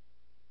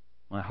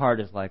 My heart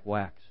is like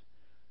wax.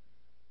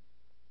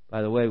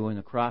 By the way, when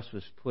the cross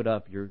was put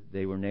up,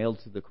 they were nailed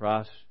to the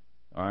cross.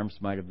 Arms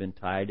might have been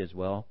tied as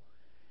well.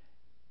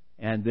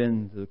 And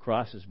then the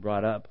cross is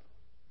brought up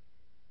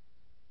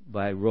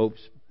by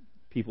ropes,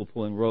 people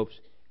pulling ropes.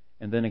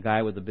 And then a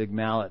guy with a big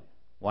mallet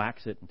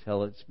whacks it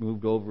until it's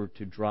moved over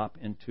to drop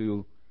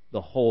into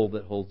the hole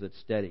that holds it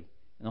steady.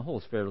 And the hole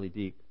is fairly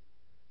deep.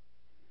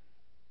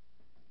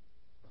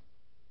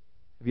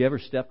 Have you ever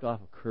stepped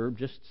off a curb,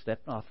 just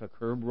stepped off a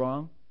curb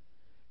wrong,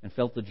 and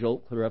felt the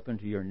jolt clear up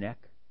into your neck?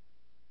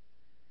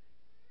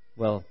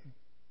 Well,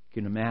 you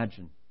can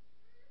imagine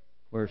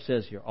where it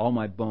says here, all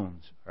my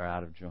bones are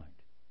out of joint.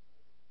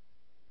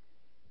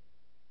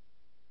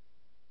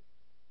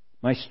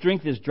 My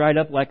strength is dried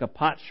up like a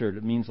potsherd.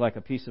 It means like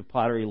a piece of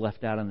pottery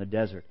left out in the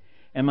desert.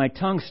 And my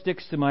tongue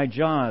sticks to my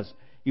jaws.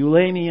 You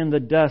lay me in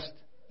the dust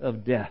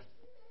of death.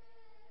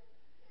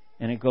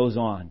 And it goes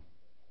on.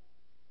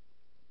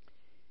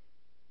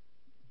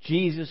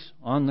 Jesus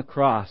on the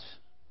cross,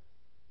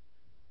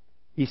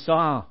 He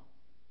saw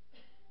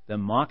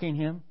them mocking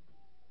Him,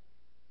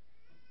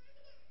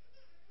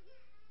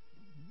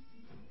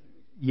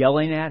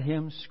 yelling at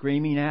Him,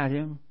 screaming at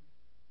Him,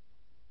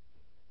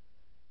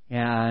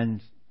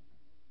 and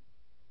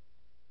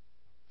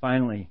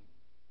finally,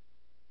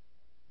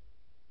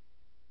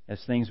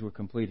 as things were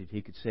completed,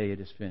 He could say, "It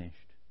is finished."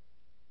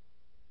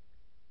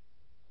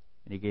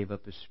 And He gave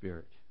up His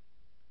spirit.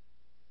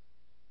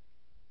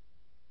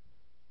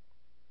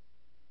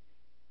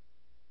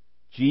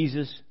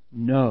 Jesus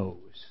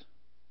knows.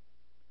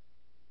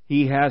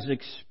 He has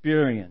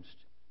experienced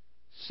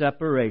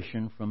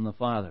separation from the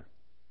Father.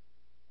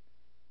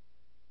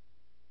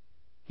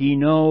 He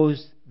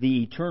knows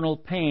the eternal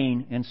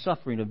pain and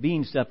suffering of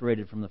being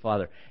separated from the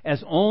Father,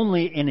 as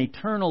only an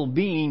eternal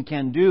being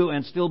can do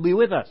and still be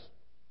with us.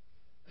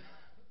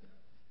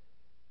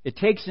 It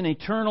takes an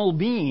eternal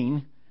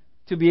being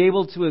to be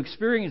able to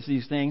experience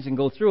these things and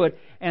go through it,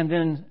 and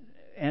then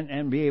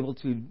and be able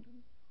to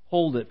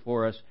hold it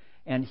for us.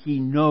 And He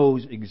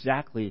knows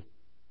exactly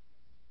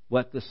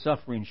what the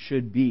suffering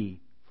should be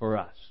for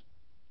us.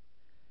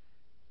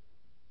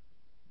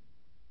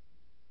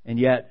 And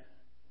yet,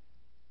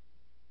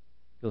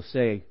 He'll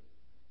say,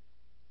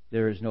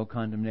 there is no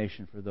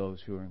condemnation for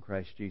those who are in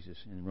Christ Jesus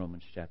in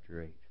Romans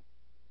chapter 8.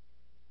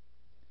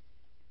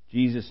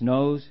 Jesus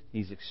knows,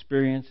 He's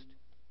experienced,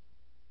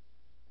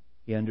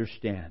 He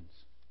understands.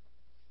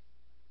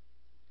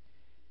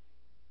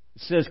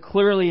 It says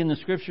clearly in the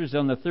Scriptures,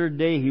 on the third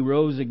day He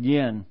rose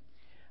again.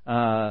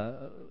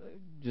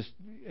 Just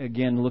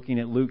again looking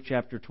at Luke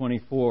chapter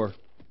 24.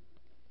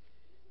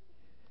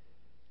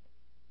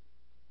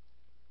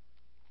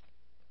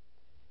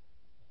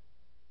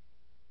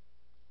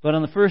 But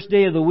on the first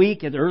day of the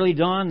week, at early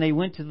dawn, they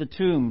went to the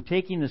tomb,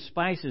 taking the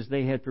spices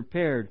they had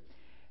prepared.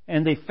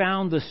 And they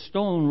found the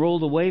stone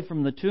rolled away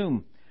from the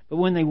tomb. But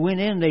when they went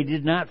in, they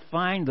did not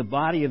find the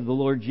body of the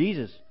Lord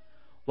Jesus.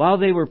 While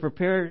they were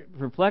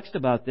perplexed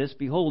about this,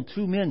 behold,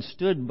 two men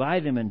stood by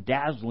them in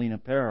dazzling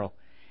apparel.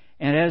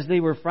 And as they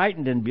were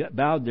frightened and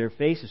bowed their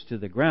faces to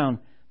the ground,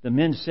 the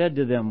men said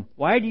to them,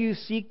 "Why do you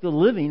seek the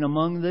living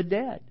among the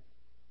dead?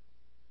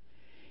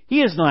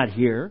 He is not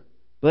here,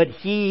 but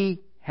He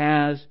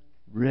has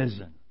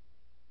risen."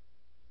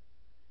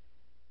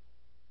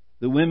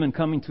 The women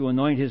coming to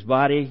anoint His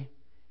body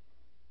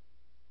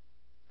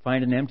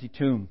find an empty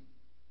tomb.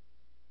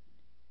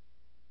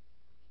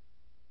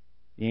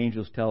 The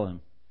angels tell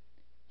Him,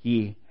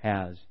 He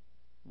has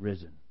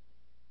risen.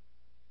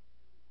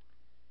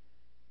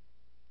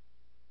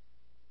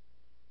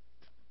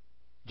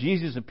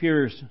 Jesus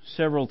appears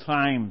several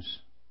times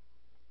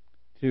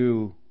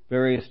to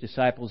various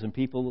disciples and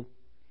people,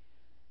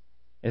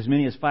 as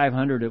many as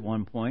 500 at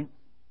one point.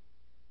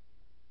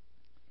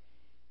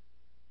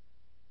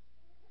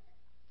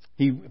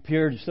 He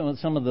appeared,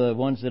 some of the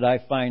ones that I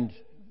find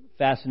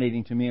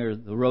fascinating to me are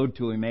the road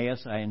to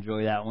Emmaus. I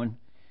enjoy that one.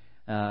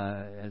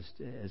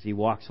 As He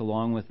walks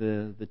along with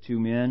the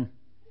two men,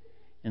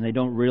 and they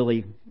don't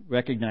really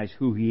recognize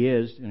who He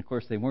is, and of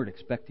course they weren't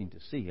expecting to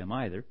see Him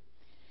either.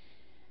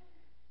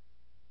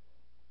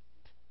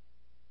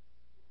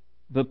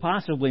 But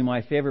possibly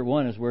my favorite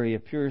one is where He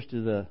appears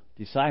to the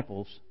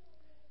disciples,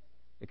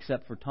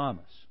 except for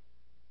Thomas.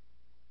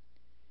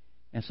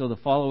 And so the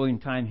following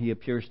time He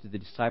appears to the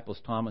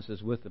disciples, Thomas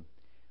is with them.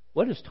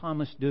 What does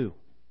Thomas do?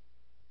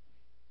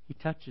 He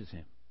touches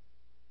Him.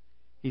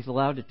 He's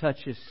allowed to touch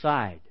His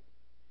side.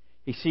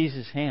 He sees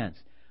His hands.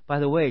 By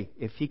the way,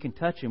 if he can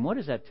touch Him, what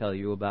does that tell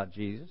you about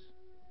Jesus?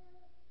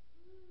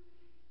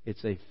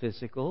 It's a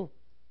physical,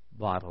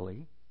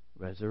 bodily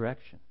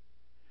resurrection.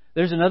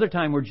 There's another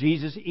time where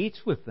Jesus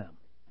eats with them.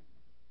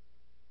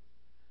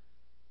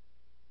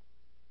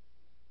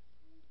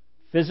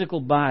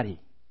 physical body.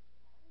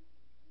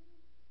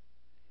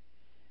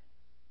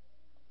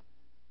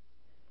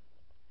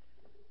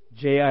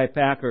 J.I.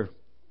 Packer,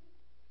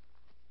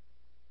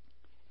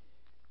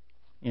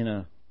 in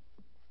a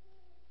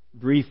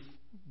brief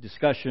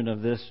discussion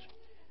of this,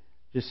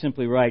 just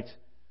simply writes,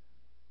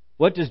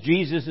 "What does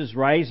Jesus'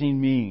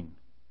 rising mean?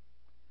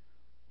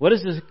 What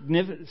is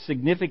the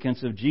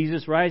significance of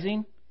Jesus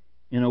rising?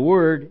 In a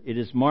word,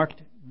 it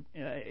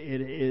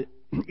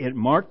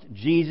marked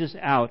Jesus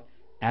out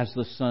as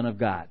the Son of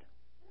God.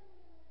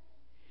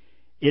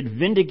 It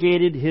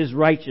vindicated His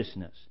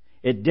righteousness.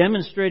 It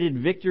demonstrated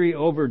victory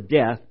over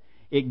death.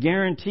 It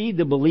guaranteed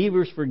the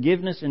believer's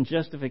forgiveness and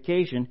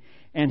justification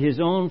and His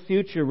own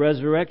future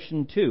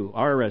resurrection too,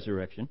 our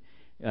resurrection,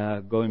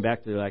 going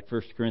back to like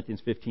 1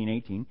 Corinthians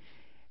 15:18.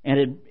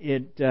 And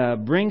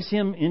it brings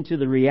Him into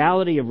the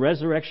reality of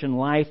resurrection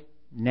life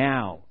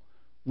now.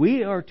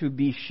 We are to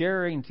be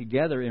sharing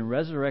together in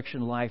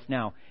resurrection life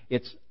now.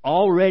 It's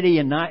already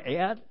and not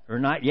yet, or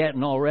not yet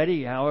and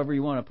already, however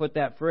you want to put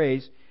that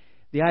phrase.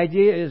 The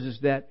idea is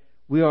that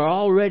we are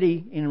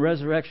already in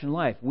resurrection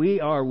life.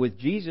 We are with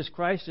Jesus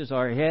Christ as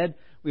our head.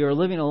 We are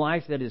living a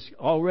life that has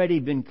already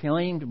been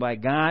claimed by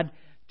God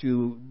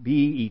to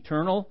be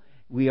eternal.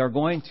 We are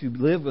going to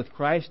live with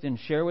Christ and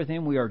share with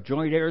Him. We are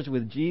joint heirs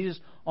with Jesus.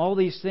 All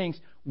these things.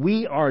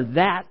 We are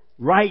that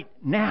right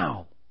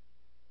now.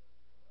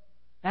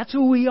 That's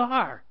who we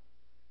are.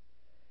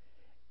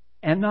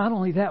 And not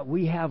only that,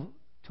 we have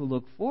to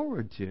look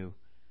forward to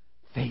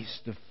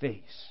face to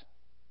face.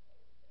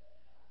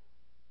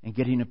 And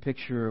getting a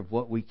picture of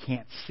what we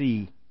can't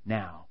see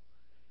now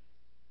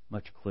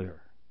much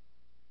clearer.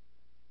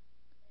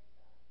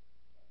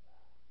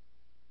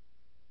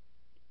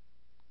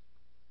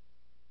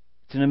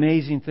 It's an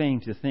amazing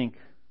thing to think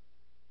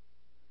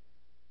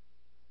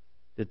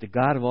that the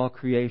God of all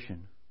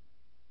creation,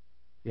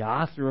 the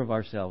author of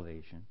our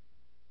salvation,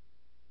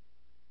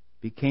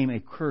 became a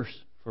curse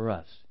for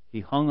us. He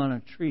hung on a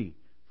tree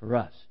for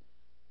us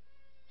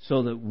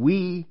so that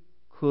we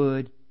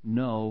could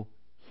know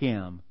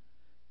Him,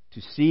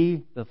 to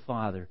see the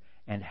Father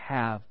and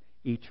have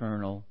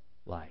eternal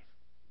life.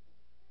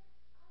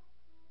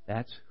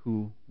 That's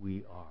who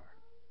we are.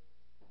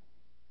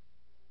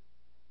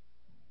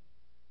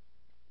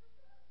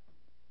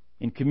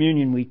 In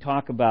communion, we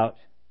talk about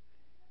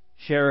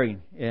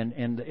sharing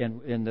and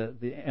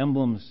the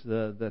emblems,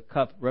 the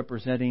cup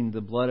representing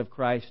the blood of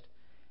Christ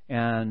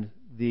and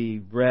the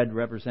bread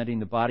representing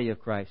the body of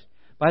Christ.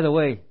 By the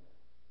way,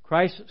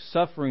 Christ's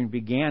suffering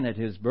began at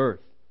His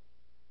birth.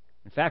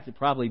 In fact, it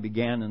probably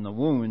began in the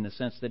womb in the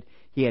sense that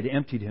He had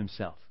emptied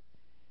Himself.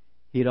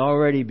 He had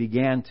already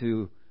began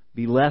to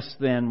be less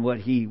than what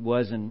He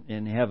was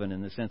in heaven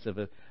in the sense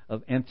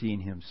of emptying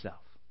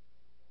Himself.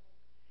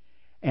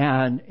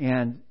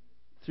 And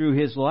through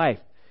His life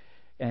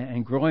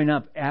and growing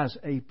up as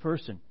a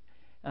person,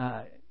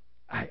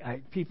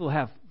 people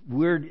have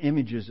weird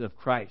images of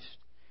Christ.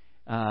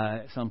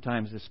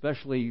 Sometimes,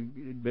 especially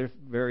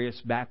various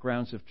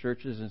backgrounds of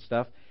churches and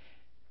stuff.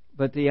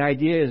 But the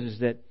idea is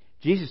that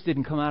Jesus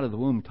didn't come out of the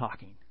womb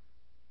talking.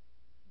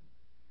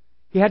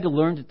 He had to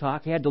learn to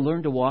talk. He had to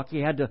learn to walk. Do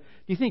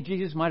you think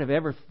Jesus might have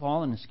ever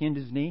fallen and skinned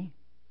his knee?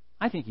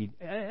 I think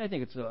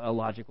it's a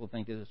logical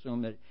thing to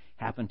assume that it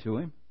happened to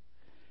him.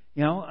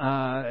 You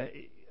know,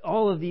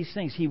 all of these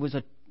things. He was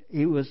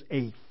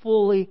a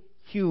fully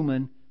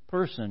human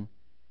person,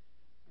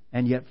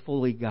 and yet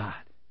fully God.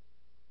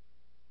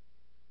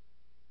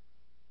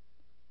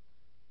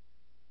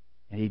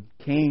 And He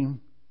came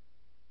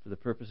for the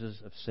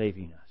purposes of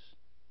saving us.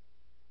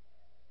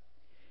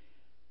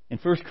 In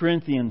 1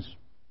 Corinthians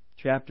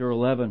chapter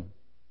 11,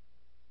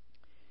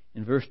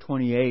 in verse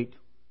 28,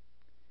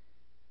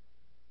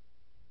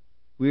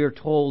 we are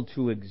told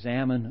to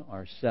examine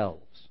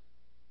ourselves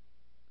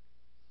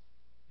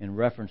in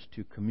reference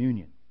to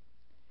communion.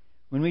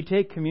 When we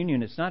take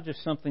communion, it's not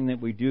just something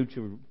that we do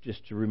to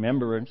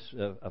remembrance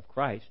of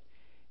Christ.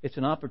 It's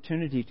an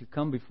opportunity to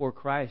come before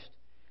Christ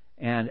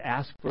and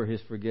ask for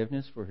His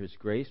forgiveness, for His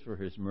grace, for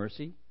His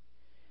mercy,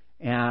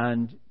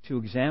 and to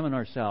examine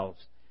ourselves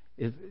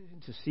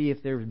to see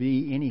if there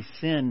be any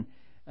sin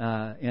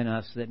in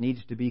us that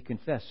needs to be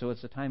confessed. So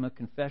it's a time of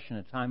confession,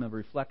 a time of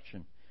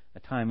reflection, a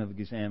time of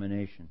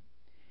examination.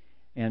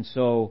 And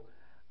so,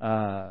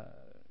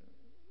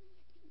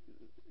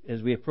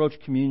 as we approach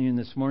communion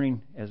this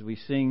morning, as we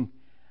sing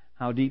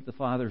How Deep the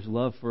Father's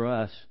Love for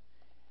Us,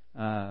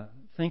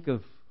 think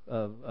of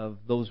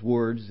those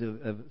words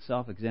of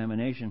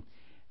self-examination.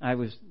 I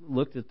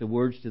looked at the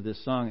words to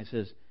this song. It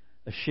says,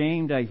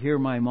 "Ashamed I hear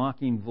my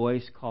mocking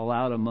voice call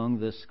out among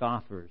the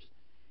scoffers.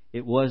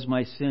 It was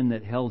my sin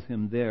that held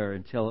Him there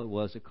until it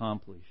was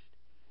accomplished.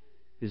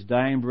 His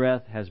dying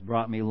breath has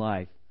brought me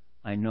life.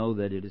 I know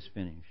that it is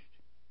finished."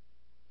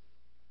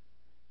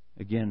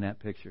 Again, that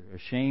picture.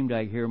 Ashamed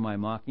I hear my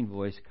mocking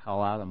voice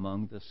call out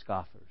among the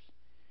scoffers.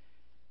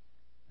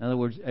 In other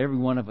words, every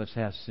one of us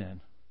has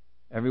sin.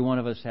 Every one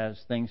of us has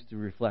things to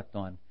reflect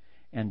on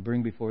and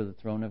bring before the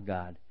throne of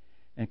God.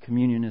 And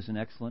communion is an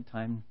excellent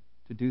time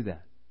to do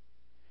that.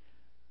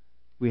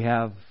 We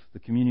have the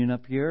communion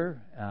up here.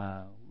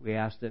 We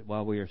ask that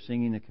while we are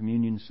singing the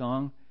communion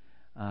song,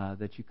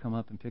 that you come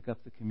up and pick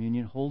up the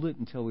communion. Hold it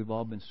until we've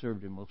all been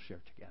served, and we'll share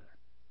together.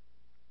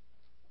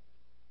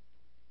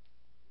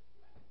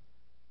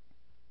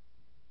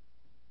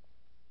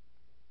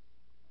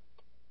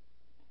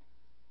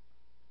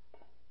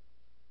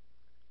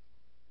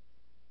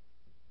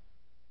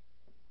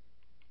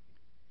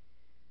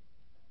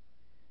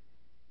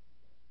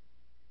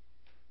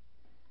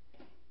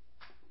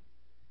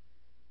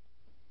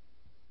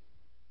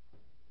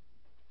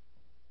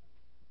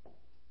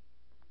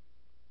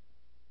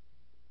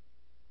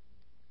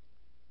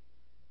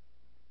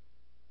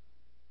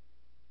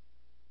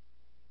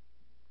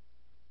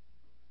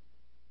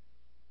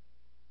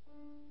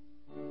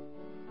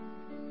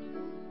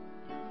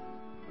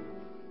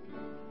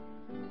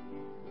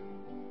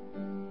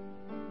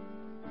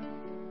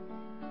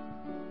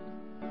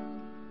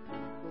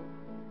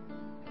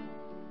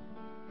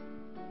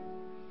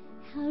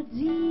 How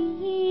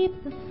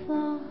deep the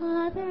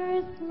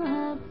Father's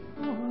love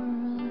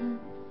for us,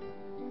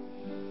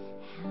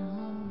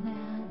 how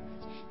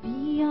vast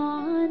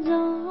beyond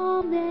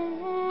all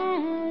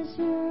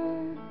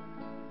measure,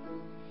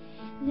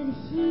 that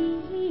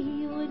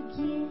He would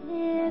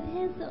give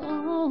His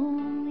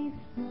only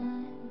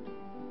Son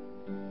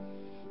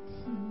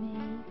to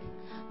make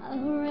a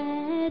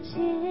wretch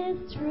His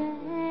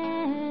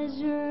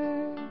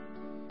treasure.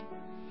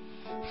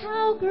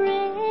 How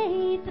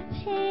great the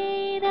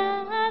pain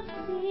of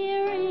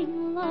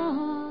fearing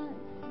loss.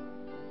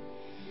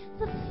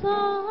 The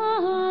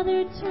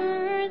Father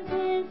turns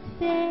His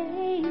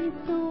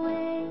face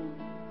away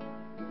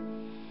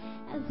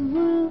as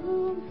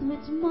wounds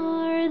which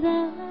mar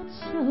the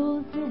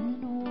chosen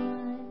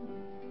one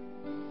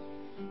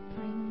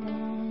bring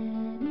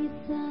many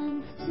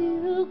sons to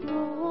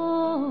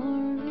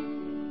glory.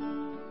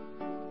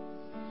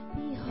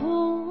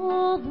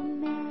 Behold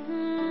the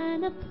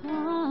man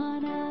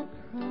upon a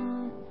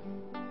cross,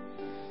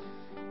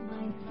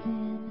 my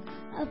sin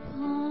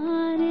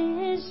upon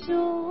His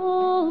shoulders.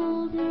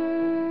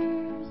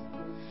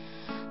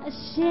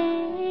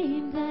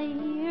 Ashamed, I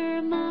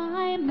hear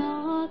my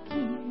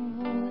mocking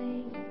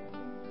voice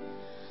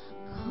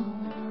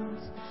call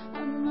out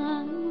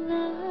among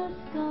the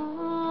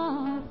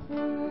scoffers.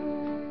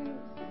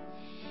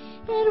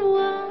 It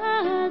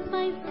was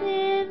my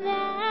sin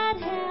that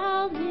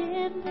held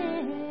Him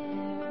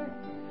there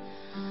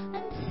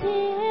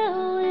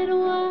until it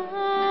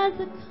was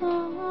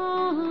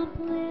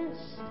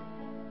accomplished.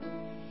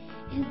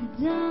 His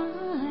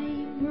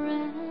dying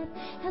breath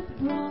has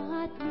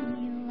brought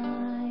me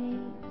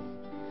life.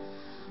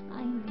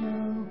 I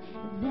know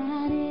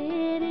that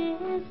it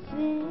is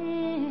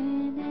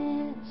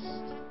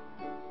finished.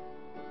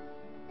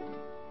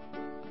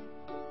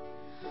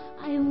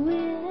 I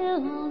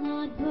will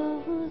not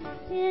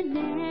boast in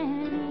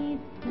anything.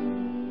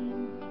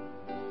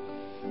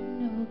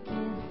 No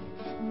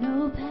gift,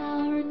 no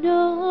power,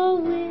 no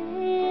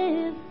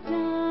wisdom.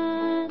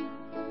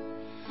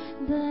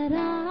 But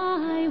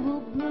I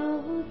will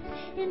boast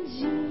in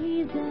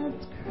Jesus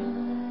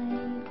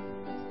Christ,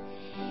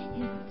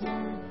 His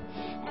death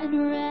and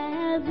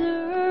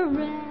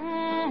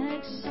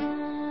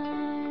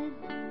resurrection.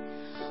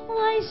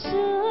 Why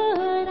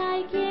should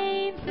I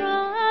gain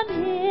from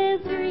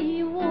His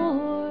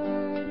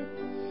reward?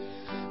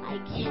 I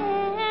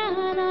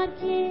cannot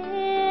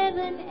give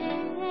an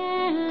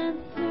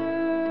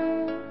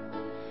answer,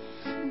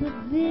 but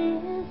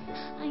this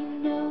I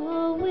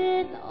know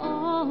with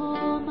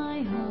all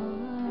my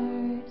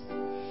heart: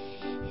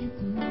 His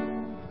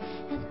wounds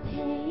have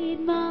paid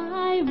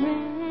my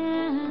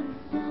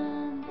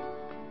ransom.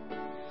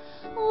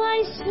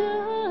 Why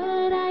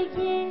should I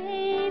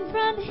gain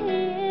from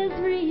His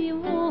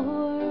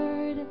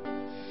reward?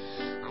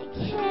 I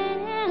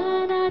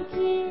cannot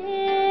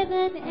give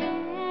an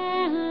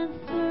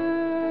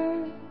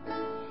answer,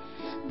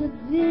 but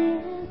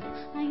this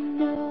I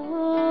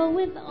know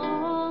with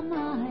all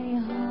my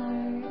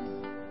heart: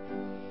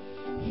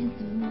 His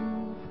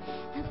wounds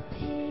have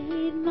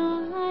paid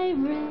my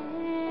ransom.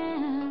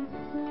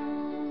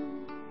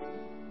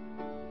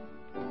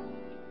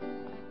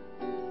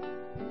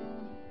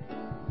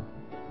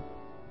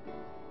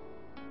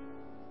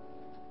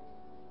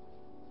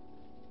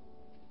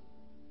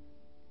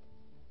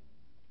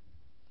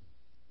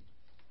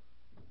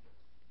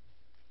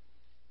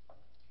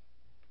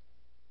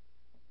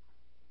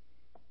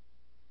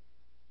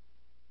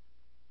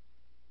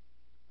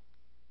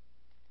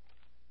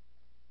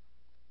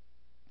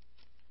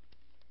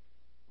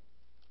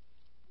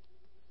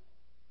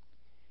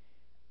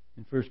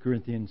 In 1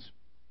 Corinthians,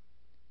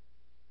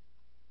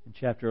 in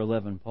chapter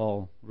 11,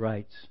 Paul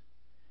writes,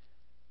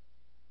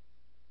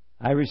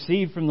 I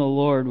received from the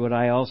Lord what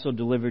I also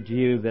delivered to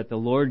you, that the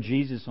Lord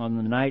Jesus, on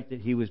the night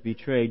that He was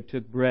betrayed,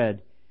 took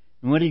bread.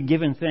 And when He had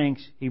given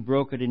thanks, He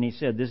broke it, and He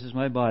said, This is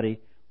my body,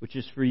 which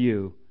is for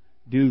you.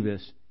 Do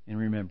this in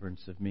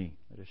remembrance of me.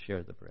 Let us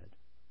share the bread.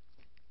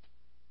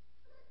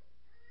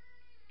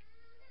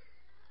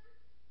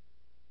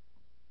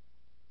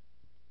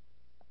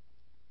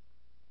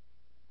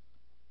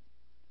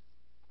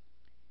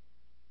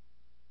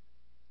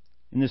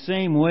 In the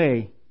same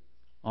way,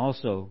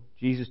 also,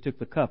 Jesus took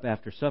the cup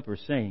after supper,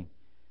 saying,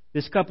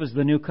 "This cup is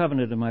the new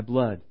covenant of my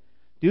blood.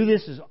 Do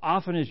this as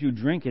often as you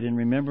drink it in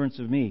remembrance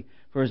of me.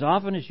 For as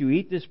often as you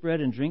eat this bread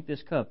and drink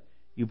this cup,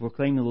 you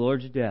proclaim the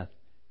Lord's death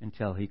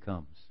until He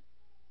comes."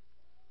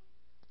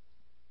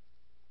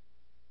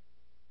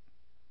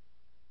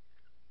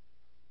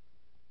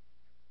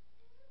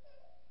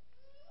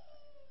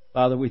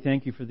 Father, we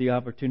thank You for the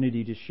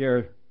opportunity to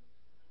share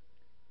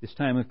this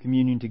time of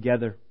communion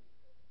together.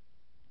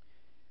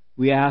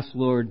 We ask,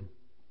 Lord,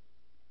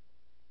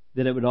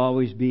 that it would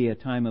always be a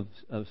time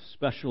of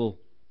special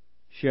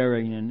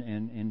sharing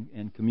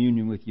and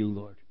communion with You,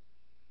 Lord,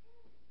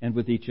 and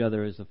with each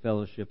other as a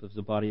fellowship of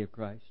the body of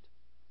Christ.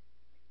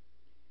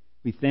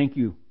 We thank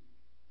You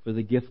for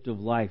the gift of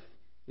life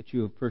that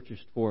You have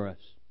purchased for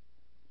us.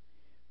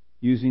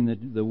 Using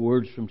the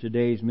words from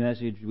today's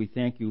message, we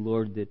thank You,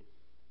 Lord, that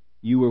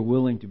You were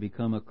willing to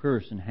become a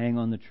curse and hang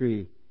on the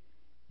tree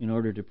in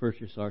order to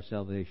purchase our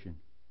salvation.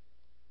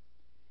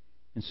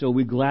 And so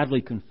we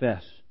gladly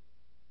confess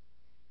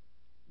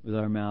with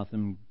our mouth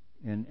and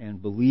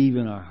believe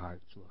in our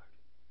hearts, Lord,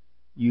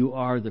 You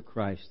are the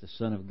Christ, the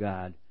Son of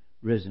God,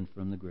 risen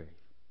from the grave.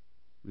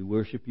 We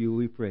worship You,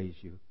 we praise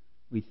You,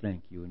 we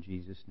thank You in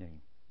Jesus'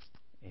 name.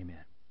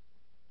 Amen.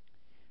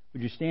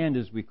 Would you stand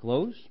as we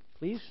close,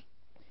 please?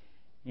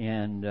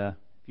 And if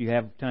you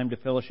have time to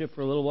fellowship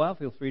for a little while,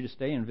 feel free to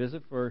stay and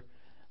visit for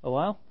a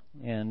while.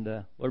 And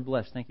Lord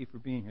bless. Thank you for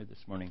being here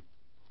this morning.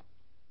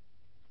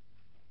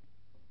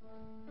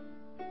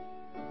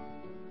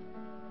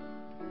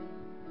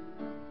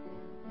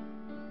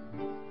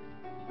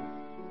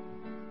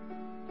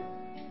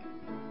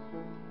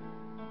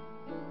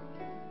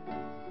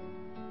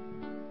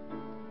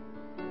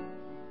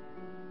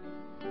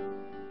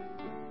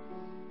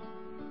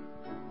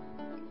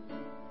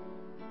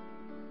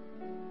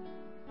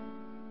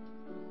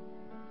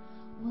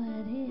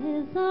 What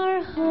is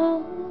our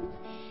hope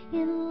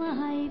in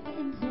life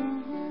and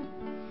death?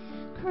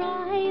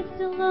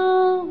 Christ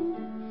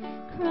alone,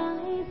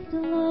 Christ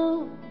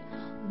alone.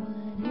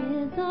 What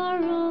is our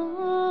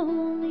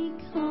only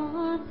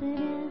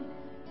confidence?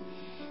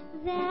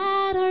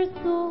 That our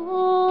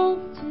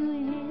souls to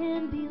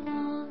Him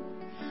belong,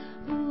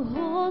 who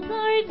holds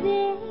our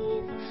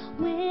days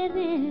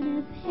within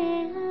His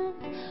hand.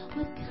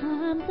 What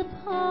comes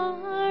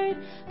apart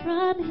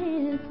from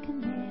His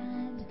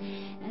command,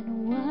 and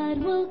what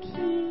will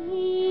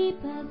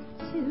keep us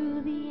to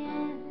the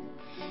end?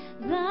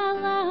 The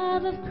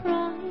love of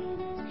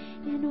Christ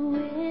in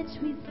which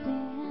we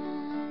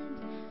stand.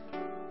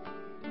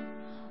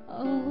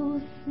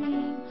 Oh,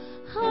 sing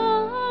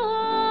hallelujah.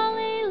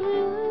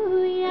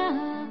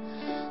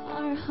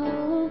 Our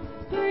hope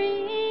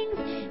springs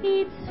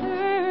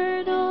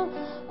eternal.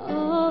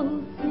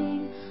 Oh,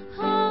 sing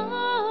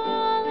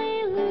hallelujah.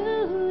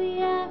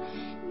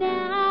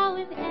 Now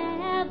and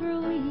ever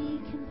we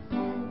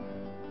confess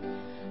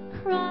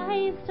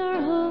Christ our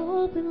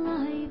hope in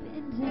life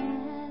and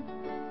death.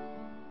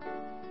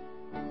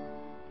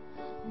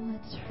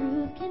 What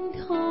truth can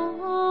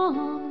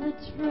calm the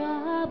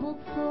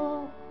troubled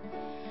soul?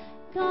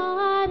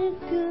 God is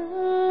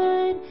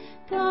good,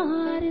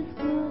 God is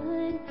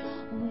good.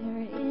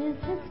 Where is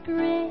His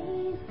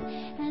grace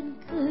and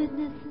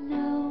goodness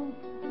known?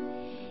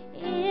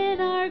 In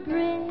our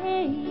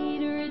great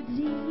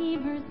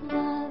Redeemer's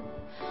love,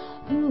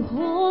 who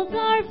holds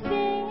our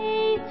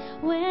faith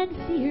when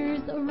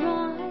fears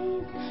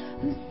arise,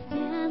 who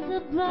stands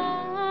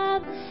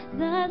above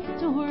the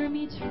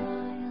stormy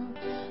trial,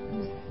 who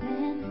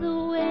sends the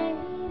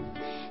waves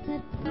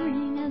that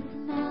bring us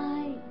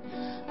nigh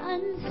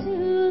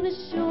unto the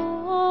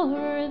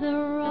shore, the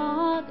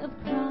rock of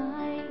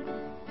Christ.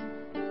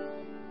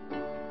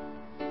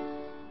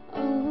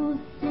 Oh,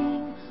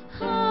 sing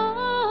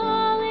hallelujah.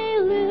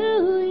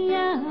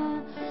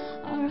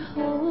 Our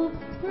hope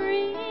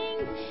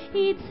springs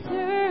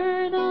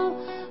eternal.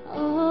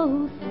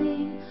 Oh,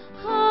 sing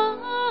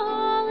hallelujah.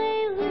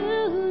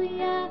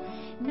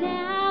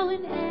 Now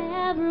and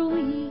ever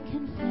we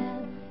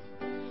confess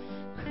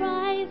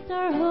Christ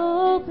our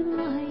hope in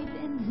life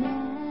and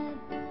death.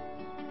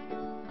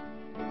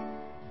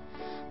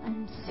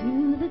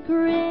 Unto the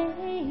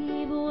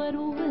grave what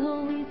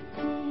will we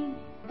sing?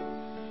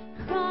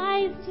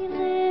 Christ He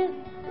lives,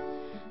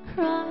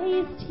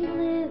 Christ He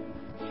lives.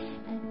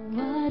 And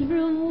what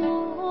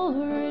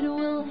reward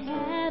will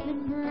heaven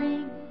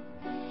bring?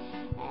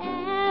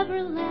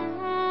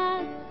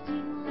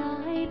 Everlasting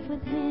life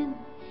with Him.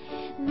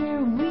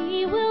 There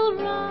we will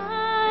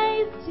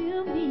rise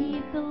to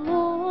meet the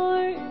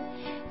Lord.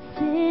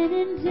 Sin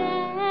and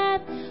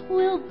death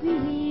will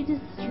be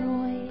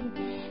destroyed,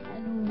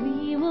 and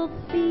we will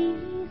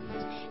feast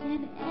in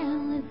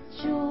endless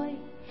joy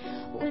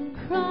when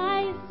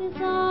Christ is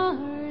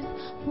ours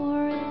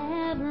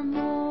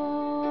forevermore.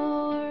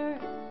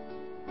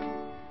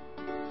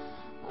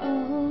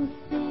 Oh,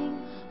 sing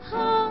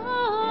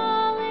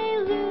hallelujah.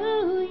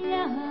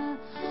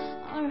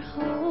 Our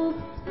hope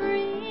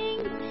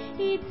springs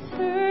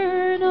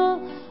eternal.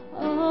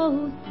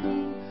 Oh,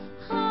 sing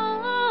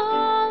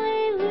hallelujah.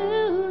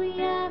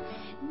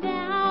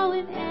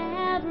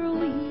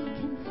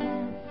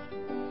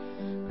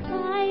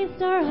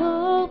 our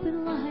hope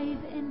in life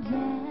and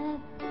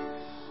death.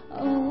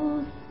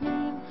 Oh,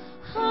 sing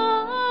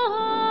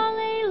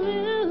hallelujah.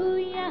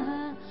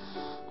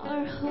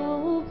 Our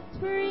hope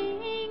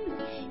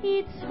springs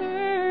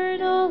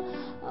eternal.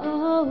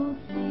 Oh,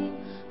 sing